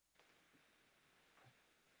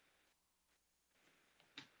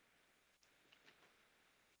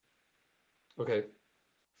 Okay.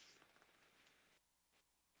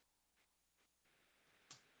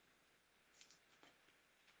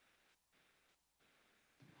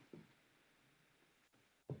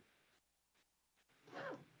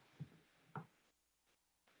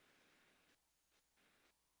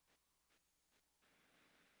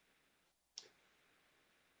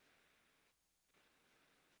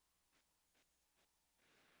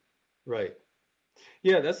 Right.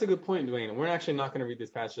 Yeah, that's a good point, Dwayne. We're actually not going to read this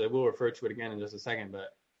passage. I will refer to it again in just a second, but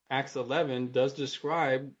Acts 11 does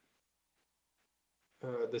describe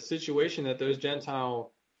the situation that those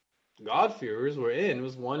Gentile God-fearers were in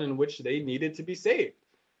was one in which they needed to be saved.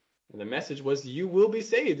 And the message was, you will be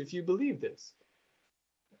saved if you believe this.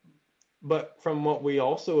 But from what we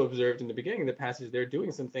also observed in the beginning of the passage, they're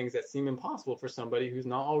doing some things that seem impossible for somebody who's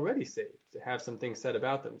not already saved to have some things said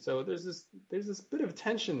about them. So there's this bit of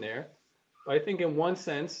tension there. But I think in one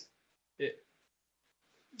sense,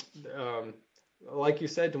 like you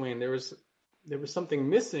said, Dwayne, there was something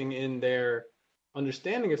missing in their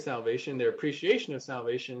understanding of salvation, their appreciation of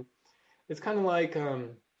salvation. It's kind of like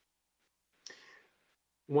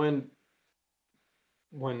when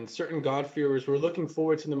certain God-fearers were looking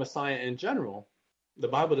forward to the Messiah in general, the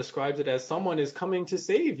Bible describes it as someone is coming to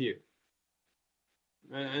save you.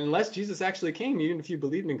 Unless Jesus actually came, even if you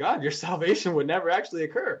believed in God, your salvation would never actually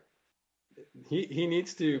occur. He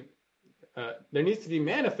needs to. There needs to be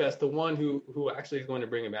manifest the one who actually is going to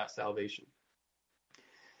bring about salvation.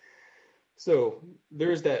 So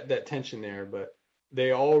there's that tension there, but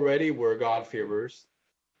they already were God-fearers,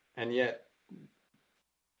 and yet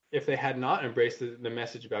if they had not embraced the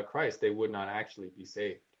message about Christ, they would not actually be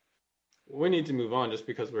saved. We need to move on just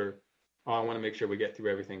because I want to make sure we get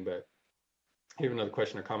through everything, but if you have another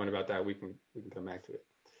question or comment about that, we can come back to it.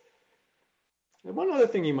 And one other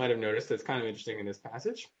thing you might have noticed that's kind of interesting in this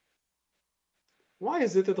passage. Why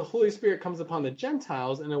is it that the Holy Spirit comes upon the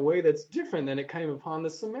Gentiles in a way that's different than it came upon the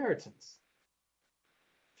Samaritans?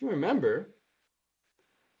 If you remember,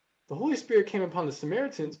 the Holy Spirit came upon the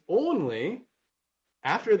Samaritans only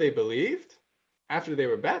after they believed, after they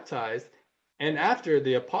were baptized, and after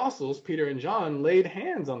the apostles, Peter and John, laid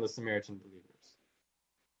hands on the Samaritan believers.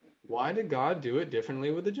 Why did God do it differently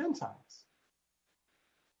with the Gentiles?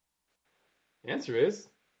 The answer is,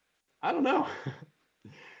 I don't know.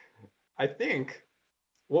 I think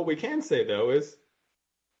what we can say, though, is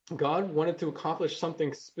God wanted to accomplish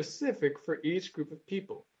something specific for each group of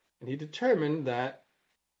people. And he determined that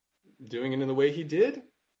doing it in the way he did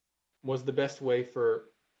was the best way for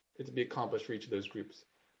it to be accomplished for each of those groups.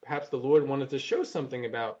 perhaps the Lord wanted to show something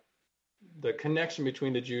about the connection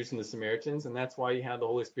between the Jews and the Samaritans, and that's why he had the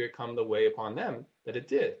Holy Spirit come the way upon them that it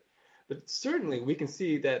did. But certainly we can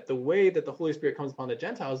see that the way that the Holy Spirit comes upon the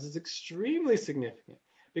Gentiles is extremely significant,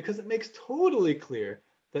 because it makes totally clear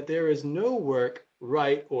that there is no work,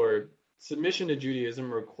 rite, or submission to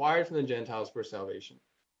Judaism required from the Gentiles for salvation.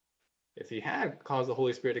 If he had caused the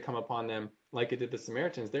Holy Spirit to come upon them like it did the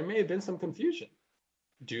Samaritans, there may have been some confusion.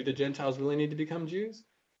 Do the Gentiles really need to become Jews?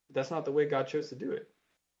 That's not the way God chose to do it.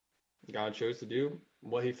 God chose to do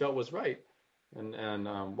what he felt was right and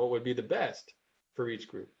what would be the best for each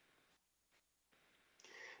group.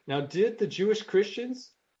 Now, did the Jewish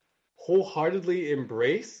Christians wholeheartedly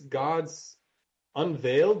embrace God's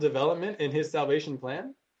unveiled development in his salvation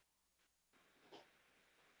plan?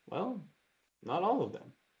 Well, not all of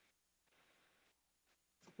them.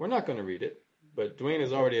 We're not going to read it, but Dwayne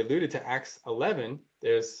has already alluded to Acts 11.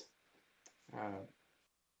 There's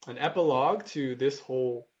an epilogue to this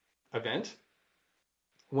whole event.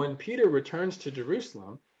 When Peter returns to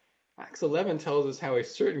Jerusalem, Acts 11 tells us how a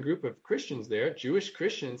certain group of Christians there, Jewish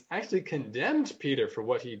Christians, actually condemned Peter for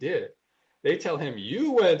what he did. They tell him,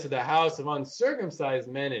 "You went to the house of uncircumcised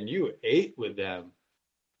men and you ate with them.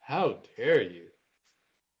 How dare you?"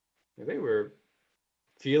 They were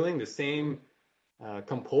feeling the same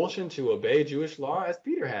compulsion to obey Jewish law as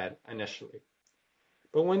Peter had initially.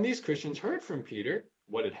 But when these Christians heard from Peter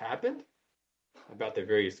what had happened, about their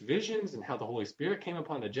various visions and how the Holy Spirit came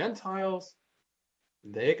upon the Gentiles,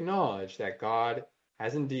 they acknowledged that God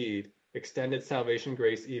has indeed extended salvation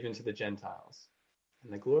grace even to the Gentiles.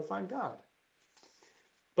 And they glorified God.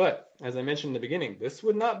 But, as I mentioned in the beginning, this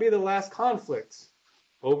would not be the last conflict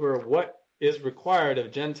over what is required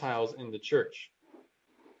of Gentiles in the church.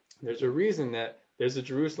 There's a reason that there's a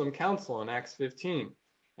Jerusalem Council in Acts 15.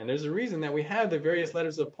 And there's a reason that we have the various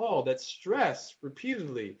letters of Paul that stress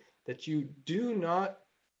repeatedly that you do not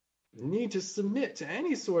need to submit to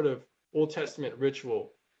any sort of Old Testament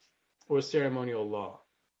ritual or ceremonial law.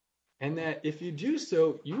 And that if you do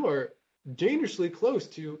so, you are dangerously close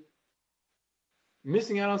to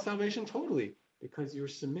missing out on salvation totally, because you're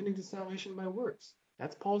submitting to salvation by works.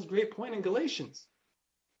 That's Paul's great point in Galatians.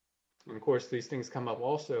 And of course, these things come up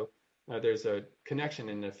also. There's a connection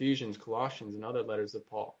in Ephesians, Colossians, and other letters of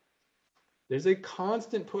Paul. There's a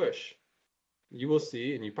constant push. You will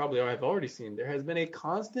see, and you probably have already seen, there has been a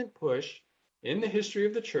constant push in the history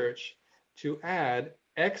of the church to add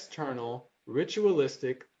external,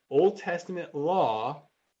 ritualistic, Old Testament law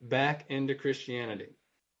back into Christianity.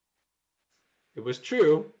 It was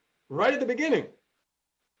true right at the beginning,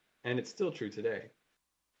 and it's still true today.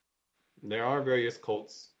 There are various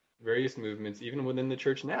cults, various movements, even within the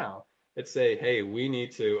church now, that say, hey, we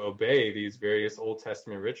need to obey these various Old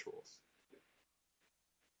Testament rituals.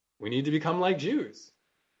 We need to become like Jews.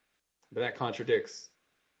 But that contradicts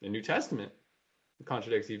the New Testament. It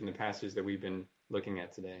contradicts even the passages that we've been looking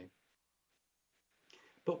at today.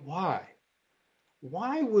 But why?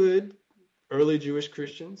 Why would early Jewish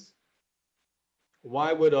Christians,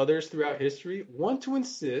 why would others throughout history want to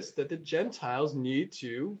insist that the Gentiles need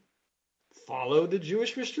to follow the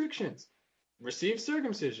Jewish restrictions, receive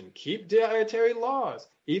circumcision, keep dietary laws,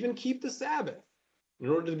 even keep the Sabbath in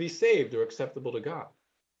order to be saved or acceptable to God?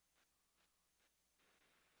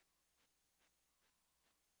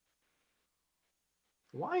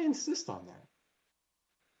 Why insist on that?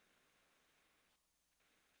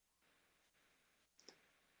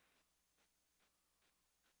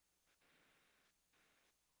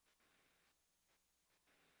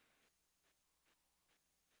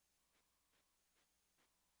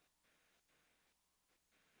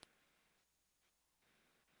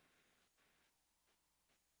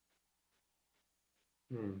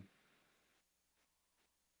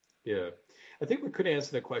 Yeah, I think we could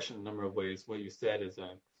answer the question a number of ways. What you said is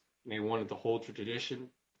they wanted to hold to tradition.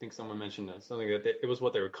 I think someone mentioned that something that it was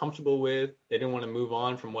what they were comfortable with. They didn't want to move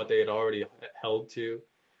on from what they had already held to.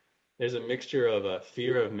 There's a mixture of a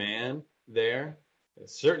fear of man there,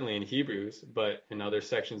 certainly in Hebrews, but in other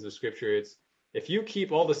sections of Scripture, it's if you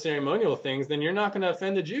keep all the ceremonial things, then you're not going to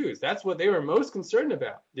offend the Jews. That's what they were most concerned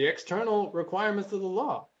about, the external requirements of the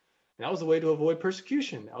law. And that was a way to avoid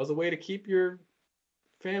persecution. That was a way to keep your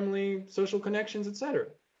family, social connections, etc.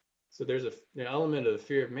 So there's an element of the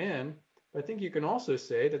fear of man, but I think you can also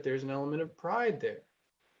say that there's an element of pride there.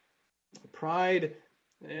 Pride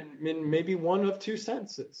in maybe one of two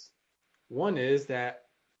senses. One is that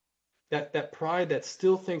pride that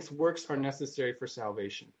still thinks works are necessary for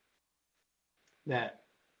salvation. That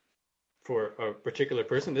for a particular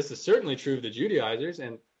person, this is certainly true of the Judaizers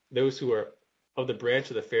and those who are of the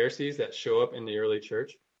branch of the Pharisees that show up in the early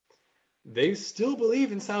church. they still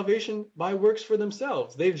believe in salvation by works for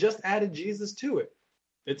themselves. They've just added Jesus to it.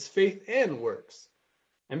 It's faith and works.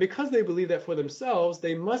 And because they believe that for themselves,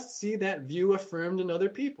 they must see that view affirmed in other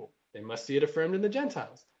people. They must see it affirmed in the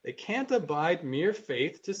Gentiles. They can't abide mere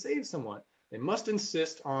faith to save someone. They must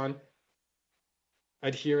insist on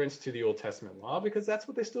adherence to the Old Testament law because that's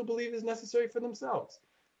what they still believe is necessary for themselves.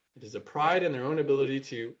 It is a pride in their own ability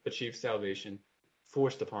to achieve salvation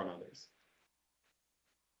forced upon others.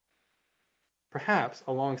 Perhaps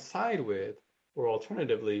alongside with, or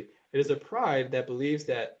alternatively, it is a pride that believes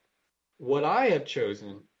that what I have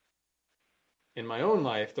chosen in my own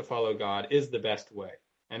life to follow God is the best way.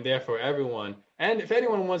 And therefore if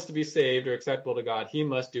anyone wants to be saved or acceptable to God, he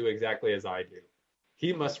must do exactly as I do.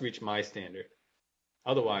 He must reach my standard.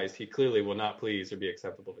 Otherwise, he clearly will not please or be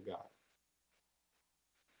acceptable to God.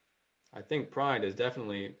 I think pride is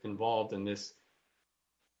definitely involved in this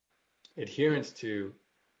adherence to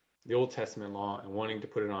the Old Testament law and wanting to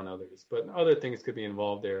put it on others. But other things could be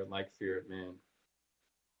involved there, like fear of man.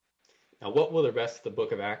 Now, what will the rest of the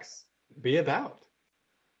book of Acts be about?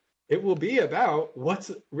 It will be about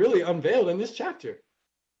what's really unveiled in this chapter.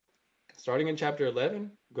 Starting in chapter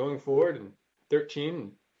 11, going forward in 13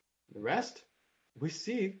 and the rest, we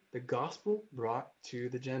see the gospel brought to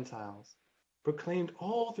the Gentiles, proclaimed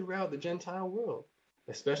all throughout the Gentile world,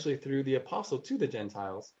 especially through the apostle to the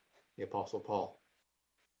Gentiles, the Apostle Paul.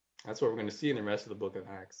 That's what we're going to see in the rest of the book of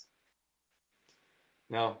Acts.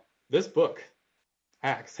 Now, this book,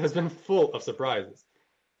 Acts, has been full of surprises,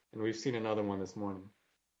 and we've seen another one this morning.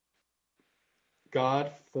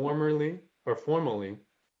 God formally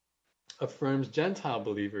affirms Gentile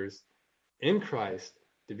believers in Christ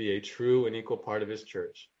to be a true and equal part of his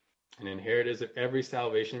church, and inheritors of every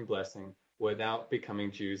salvation blessing without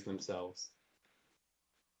becoming Jews themselves.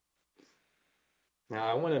 Now,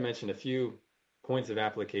 I want to mention a few points of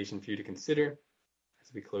application for you to consider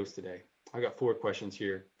as we close today. I've got 4 questions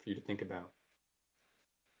here for you to think about.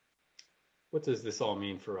 What does this all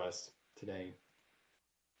mean for us today?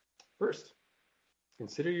 First,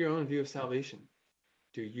 consider your own view of salvation.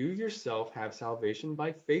 Do you yourself have salvation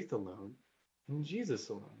by faith alone in Jesus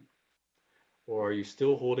alone? Or are you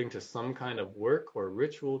still holding to some kind of work or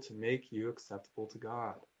ritual to make you acceptable to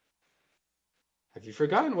God? Have you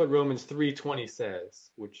forgotten what Romans 3:20 says,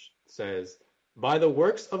 which says, by the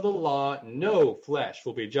works of the law, no flesh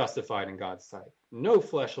will be justified in God's sight. No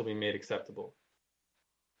flesh will be made acceptable.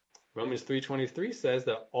 Romans 3:23 says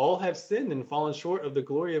that all have sinned and fallen short of the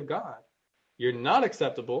glory of God. You're not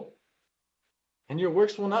acceptable, and your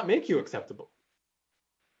works will not make you acceptable.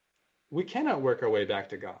 We cannot work our way back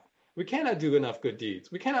to God. We cannot do enough good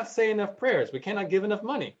deeds. We cannot say enough prayers. We cannot give enough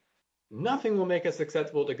money. Nothing will make us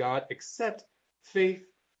acceptable to God except faith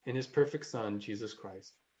in his perfect Son, Jesus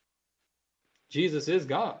Christ. Jesus is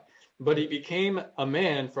God, but he became a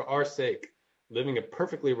man for our sake, living a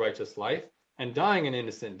perfectly righteous life and dying an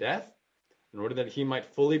innocent death in order that he might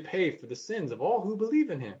fully pay for the sins of all who believe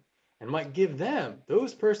in him and might give them,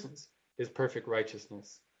 those persons, his perfect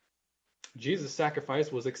righteousness. Jesus'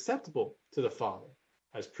 sacrifice was acceptable to the Father,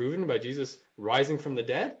 as proven by Jesus rising from the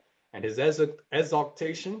dead and his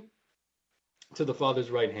exaltation to the Father's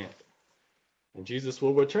right hand. And Jesus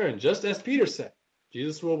will return, just as Peter said.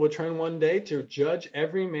 Jesus will return one day to judge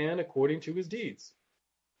every man according to his deeds.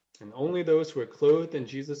 And only those who are clothed in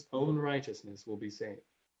Jesus' own righteousness will be saved.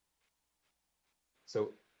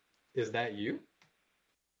 So, is that you?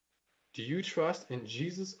 Do you trust in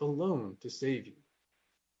Jesus alone to save you?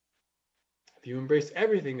 Have you embraced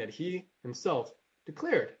everything that he himself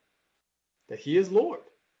declared? That he is Lord,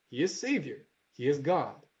 he is Savior, he is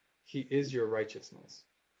God, he is your righteousness.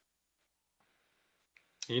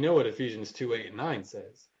 You know what Ephesians 2:8-9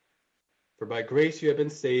 says. For by grace you have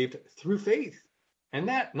been saved through faith, and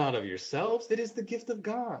that not of yourselves, it is the gift of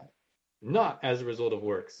God, not as a result of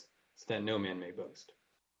works, so that no man may boast.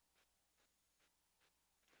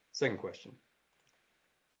 Second question.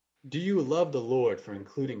 Do you love the Lord for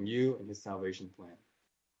including you in his salvation plan?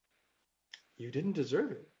 You didn't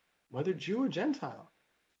deserve it, whether Jew or Gentile.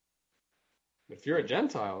 If you're a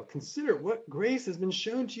Gentile, consider what grace has been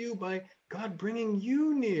shown to you by God bringing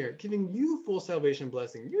you near, giving you full salvation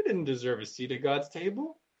blessing. You didn't deserve a seat at God's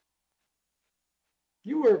table.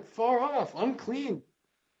 You were far off, unclean,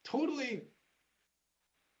 totally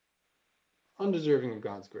undeserving of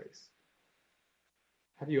God's grace.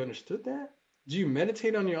 Have you understood that? Do you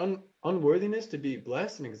meditate on your unworthiness to be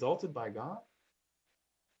blessed and exalted by God?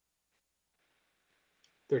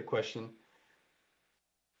 Third question.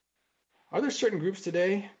 Are there certain groups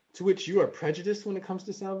today to which you are prejudiced when it comes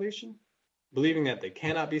to salvation? Believing that they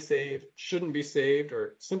cannot be saved, shouldn't be saved,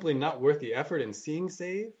 or simply not worth the effort in seeing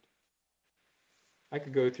saved? I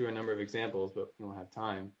could go through a number of examples, but we don't have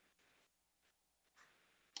time.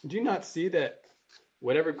 Do you not see that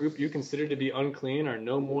whatever group you consider to be unclean are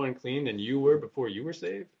no more unclean than you were before you were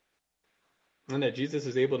saved? And that Jesus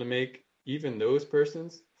is able to make even those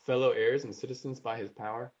persons fellow heirs and citizens by his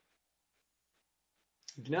power?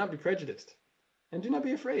 Do not be prejudiced, and do not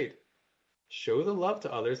be afraid. Show the love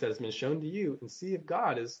to others that has been shown to you, and see if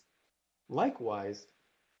God is likewise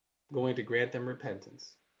going to grant them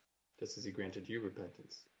repentance, just as he granted you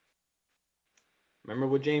repentance. Remember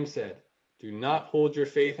what James said. Do not hold your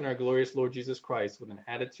faith in our glorious Lord Jesus Christ with an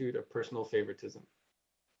attitude of personal favoritism.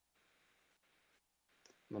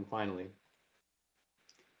 And then finally,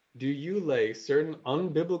 do you lay certain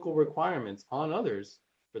unbiblical requirements on others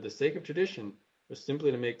for the sake of tradition, or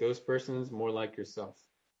simply to make those persons more like yourself?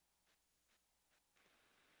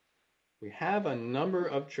 We have a number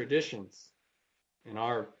of traditions in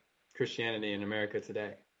our Christianity in America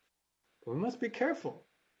today, but we must be careful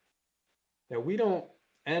that we don't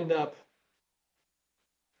end up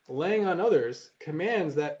laying on others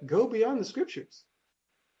commands that go beyond the scriptures.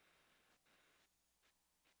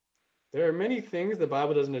 There are many things the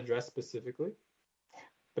Bible doesn't address specifically.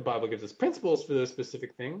 The Bible gives us principles for those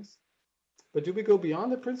specific things, but do we go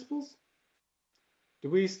beyond the principles? Do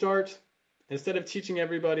we start, instead of teaching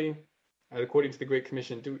everybody according to the Great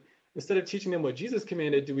Commission, instead of teaching them what Jesus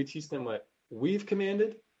commanded, do we teach them what we've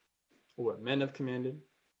commanded or what men have commanded?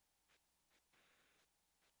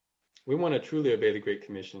 We want to truly obey the Great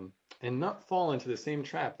Commission and not fall into the same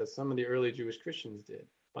trap that some of the early Jewish Christians did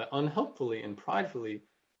by unhelpfully and pridefully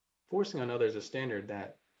forcing on others a standard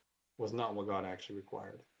that was not what God actually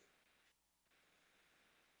required.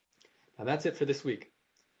 Now that's it for this week.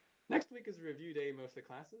 Next week is a review day in most of the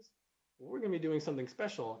classes. We're going to be doing something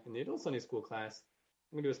special in the adult Sunday school class.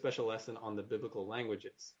 I'm going to do a special lesson on the biblical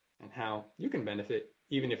languages and how you can benefit,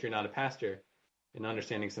 even if you're not a pastor, in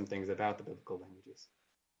understanding some things about the biblical languages.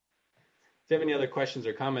 If you have any other questions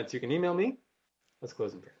or comments, you can email me. Let's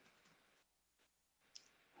close in prayer.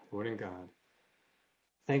 Lord and God,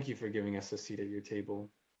 thank you for giving us a seat at your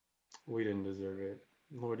table. We didn't deserve it.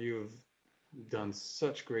 Lord, you have done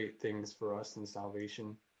such great things for us in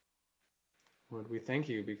salvation. Lord, we thank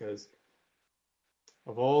you because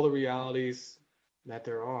of all the realities that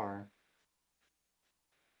there are,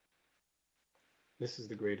 this is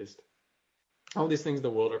the greatest. All these things in the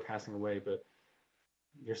world are passing away, but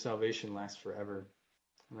your salvation lasts forever.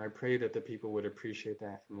 And I pray that the people would appreciate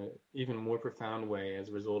that in an even more profound way as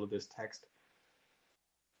a result of this text.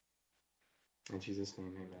 In Jesus'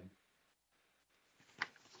 name, amen.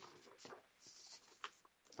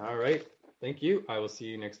 All right. Thank you. I will see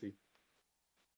you next week.